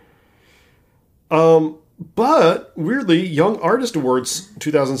true. But weirdly, Young Artist Awards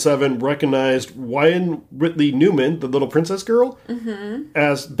 2007 recognized Wyan Whitley Newman, the Little Princess girl,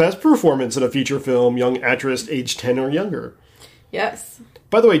 as best performance in a feature film, young actress aged 10 or younger. Yes.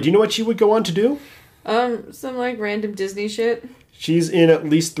 By the way, do you know what she would go on to do? Some like random Disney shit. She's in at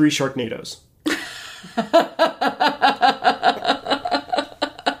least 3 Sharknadoes.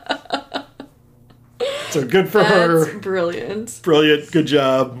 So good for her. That's brilliant. Brilliant. Good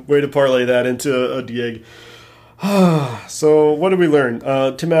job. Way to parlay that into a gig. So what did we learn?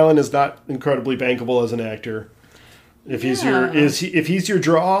 Tim Allen is not incredibly bankable as an actor. If he's your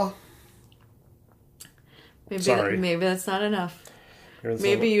draw, sorry. Maybe that's not enough.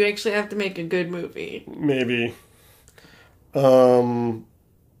 Maybe you actually have to make a good movie. Maybe.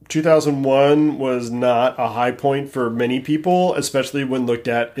 2001 was not a high point for many people, especially when looked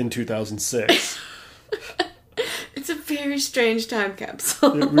at in 2006. It's a very strange time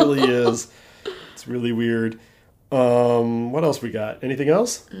capsule. It really is. It's really weird. What else we got? Anything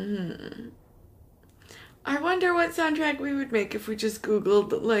else? I wonder what soundtrack we would make if we just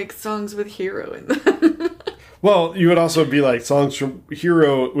Googled, like, songs with Hero in them. Well, you would also be like songs from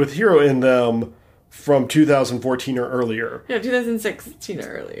Hero in them from 2014 or earlier. Yeah, 2016 or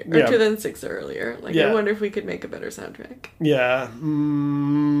earlier. Or 2006 or earlier. Like, I wonder if we could make a better soundtrack. Yeah.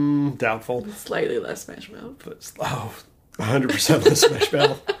 Doubtful. Slightly less Smash Mouth. 100% less Smash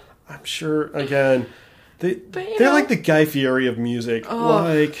Mouth. I'm sure, again, they're like the Guy Fieri of music.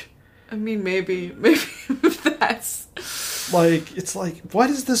 I mean, maybe that's... Like, it's like, what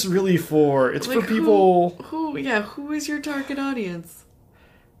is this really for? It's like, for people... Who is your target audience?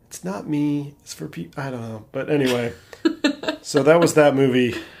 It's not me. It's for people... I don't know. But anyway. So that was that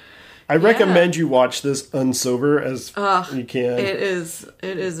movie. I recommend you watch this unsober as you can. It is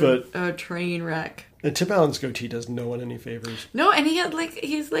a train wreck. And Tim Allen's goatee does no one any favors. No, and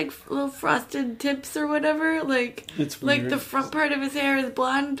he's like little frosted tips or whatever. Like, it's weird. Like the front part of his hair is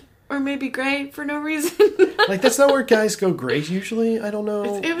blonde. Or maybe gray for no reason. Like, that's not where guys go gray usually. I don't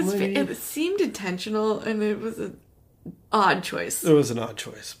know. It seemed intentional, and it was an odd choice. It was an odd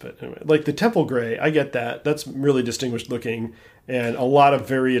choice, but anyway. Like, the temple gray, I get that. That's really distinguished looking, and a lot of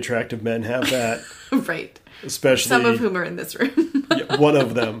very attractive men have that. Right. Especially... Some of whom are in this room. Yeah, one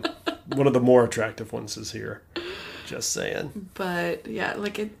of them. One of the more attractive ones is here. Just saying. But yeah,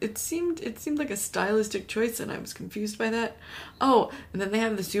 like it seemed like a stylistic choice, and I was confused by that. Oh, and then they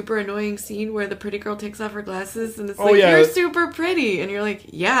have the super annoying scene where the pretty girl takes off her glasses, and it's you're super pretty, and you're like,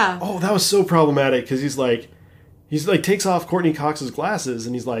 yeah. Oh, that was so problematic because he's like takes off Courtney Cox's glasses,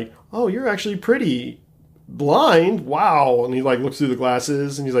 and he's like, oh, you're actually pretty. Blind? Wow. And he like looks through the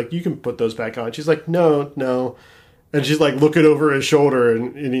glasses, and he's like, you can put those back on. She's like, no. And she's like looking over his shoulder,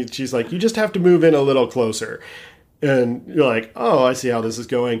 and she's like, you just have to move in a little closer. And you're like, oh, I see how this is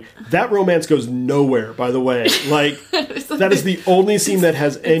going. That romance goes nowhere, by the way. Like, that is the only scene that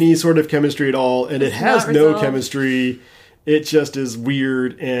has any sort of chemistry at all, and it has no resolved. chemistry. It just is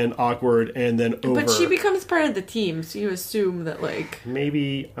weird and awkward and then over. But she becomes part of the team, so you assume that, like...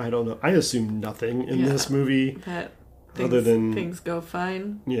 Maybe, I don't know. I assume nothing in this movie. That other than things go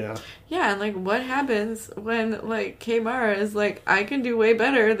fine. Yeah. Yeah, and, like, what happens when, like, K-Mara is like, I can do way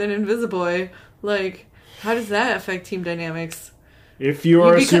better than Invisiboy? Like... How does that affect team dynamics? If you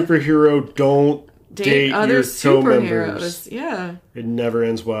are a superhero, don't date other your superheroes. co-members. Yeah. It never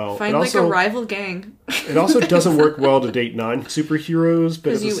ends well. Find like a rival gang. It also doesn't work well to date non-superheroes.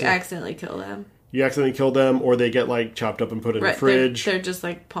 Because you accidentally kill them. You accidentally kill them, or they get like chopped up and put in a fridge. They're just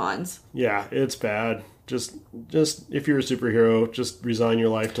like pawns. Yeah, it's bad. Just if you're a superhero, just resign your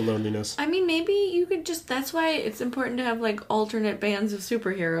life to loneliness. I mean, maybe you could just... That's why it's important to have like alternate bands of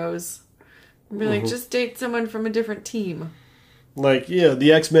superheroes. Be like, just date someone from a different team. Like, yeah,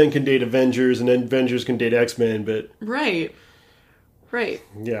 the X-Men can date Avengers, and then Avengers can date X-Men, but... Right.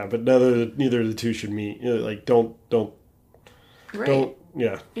 Yeah, but neither of the two should meet. You know, like, don't... Right.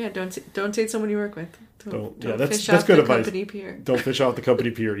 Yeah. Yeah, don't date someone you work with. Don't yeah, that's good advice. Company pier. Don't fish off the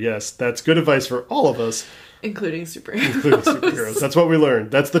company pier. Yes, that's good advice for all of us. Including superheroes. That's what we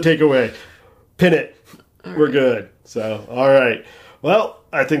learned. That's the takeaway. Pin it. We're good. So, all right. Well,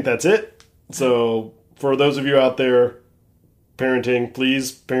 I think that's it. So, for those of you out there parenting,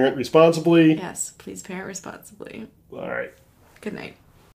 please parent responsibly. Yes, please parent responsibly. All right. Good night.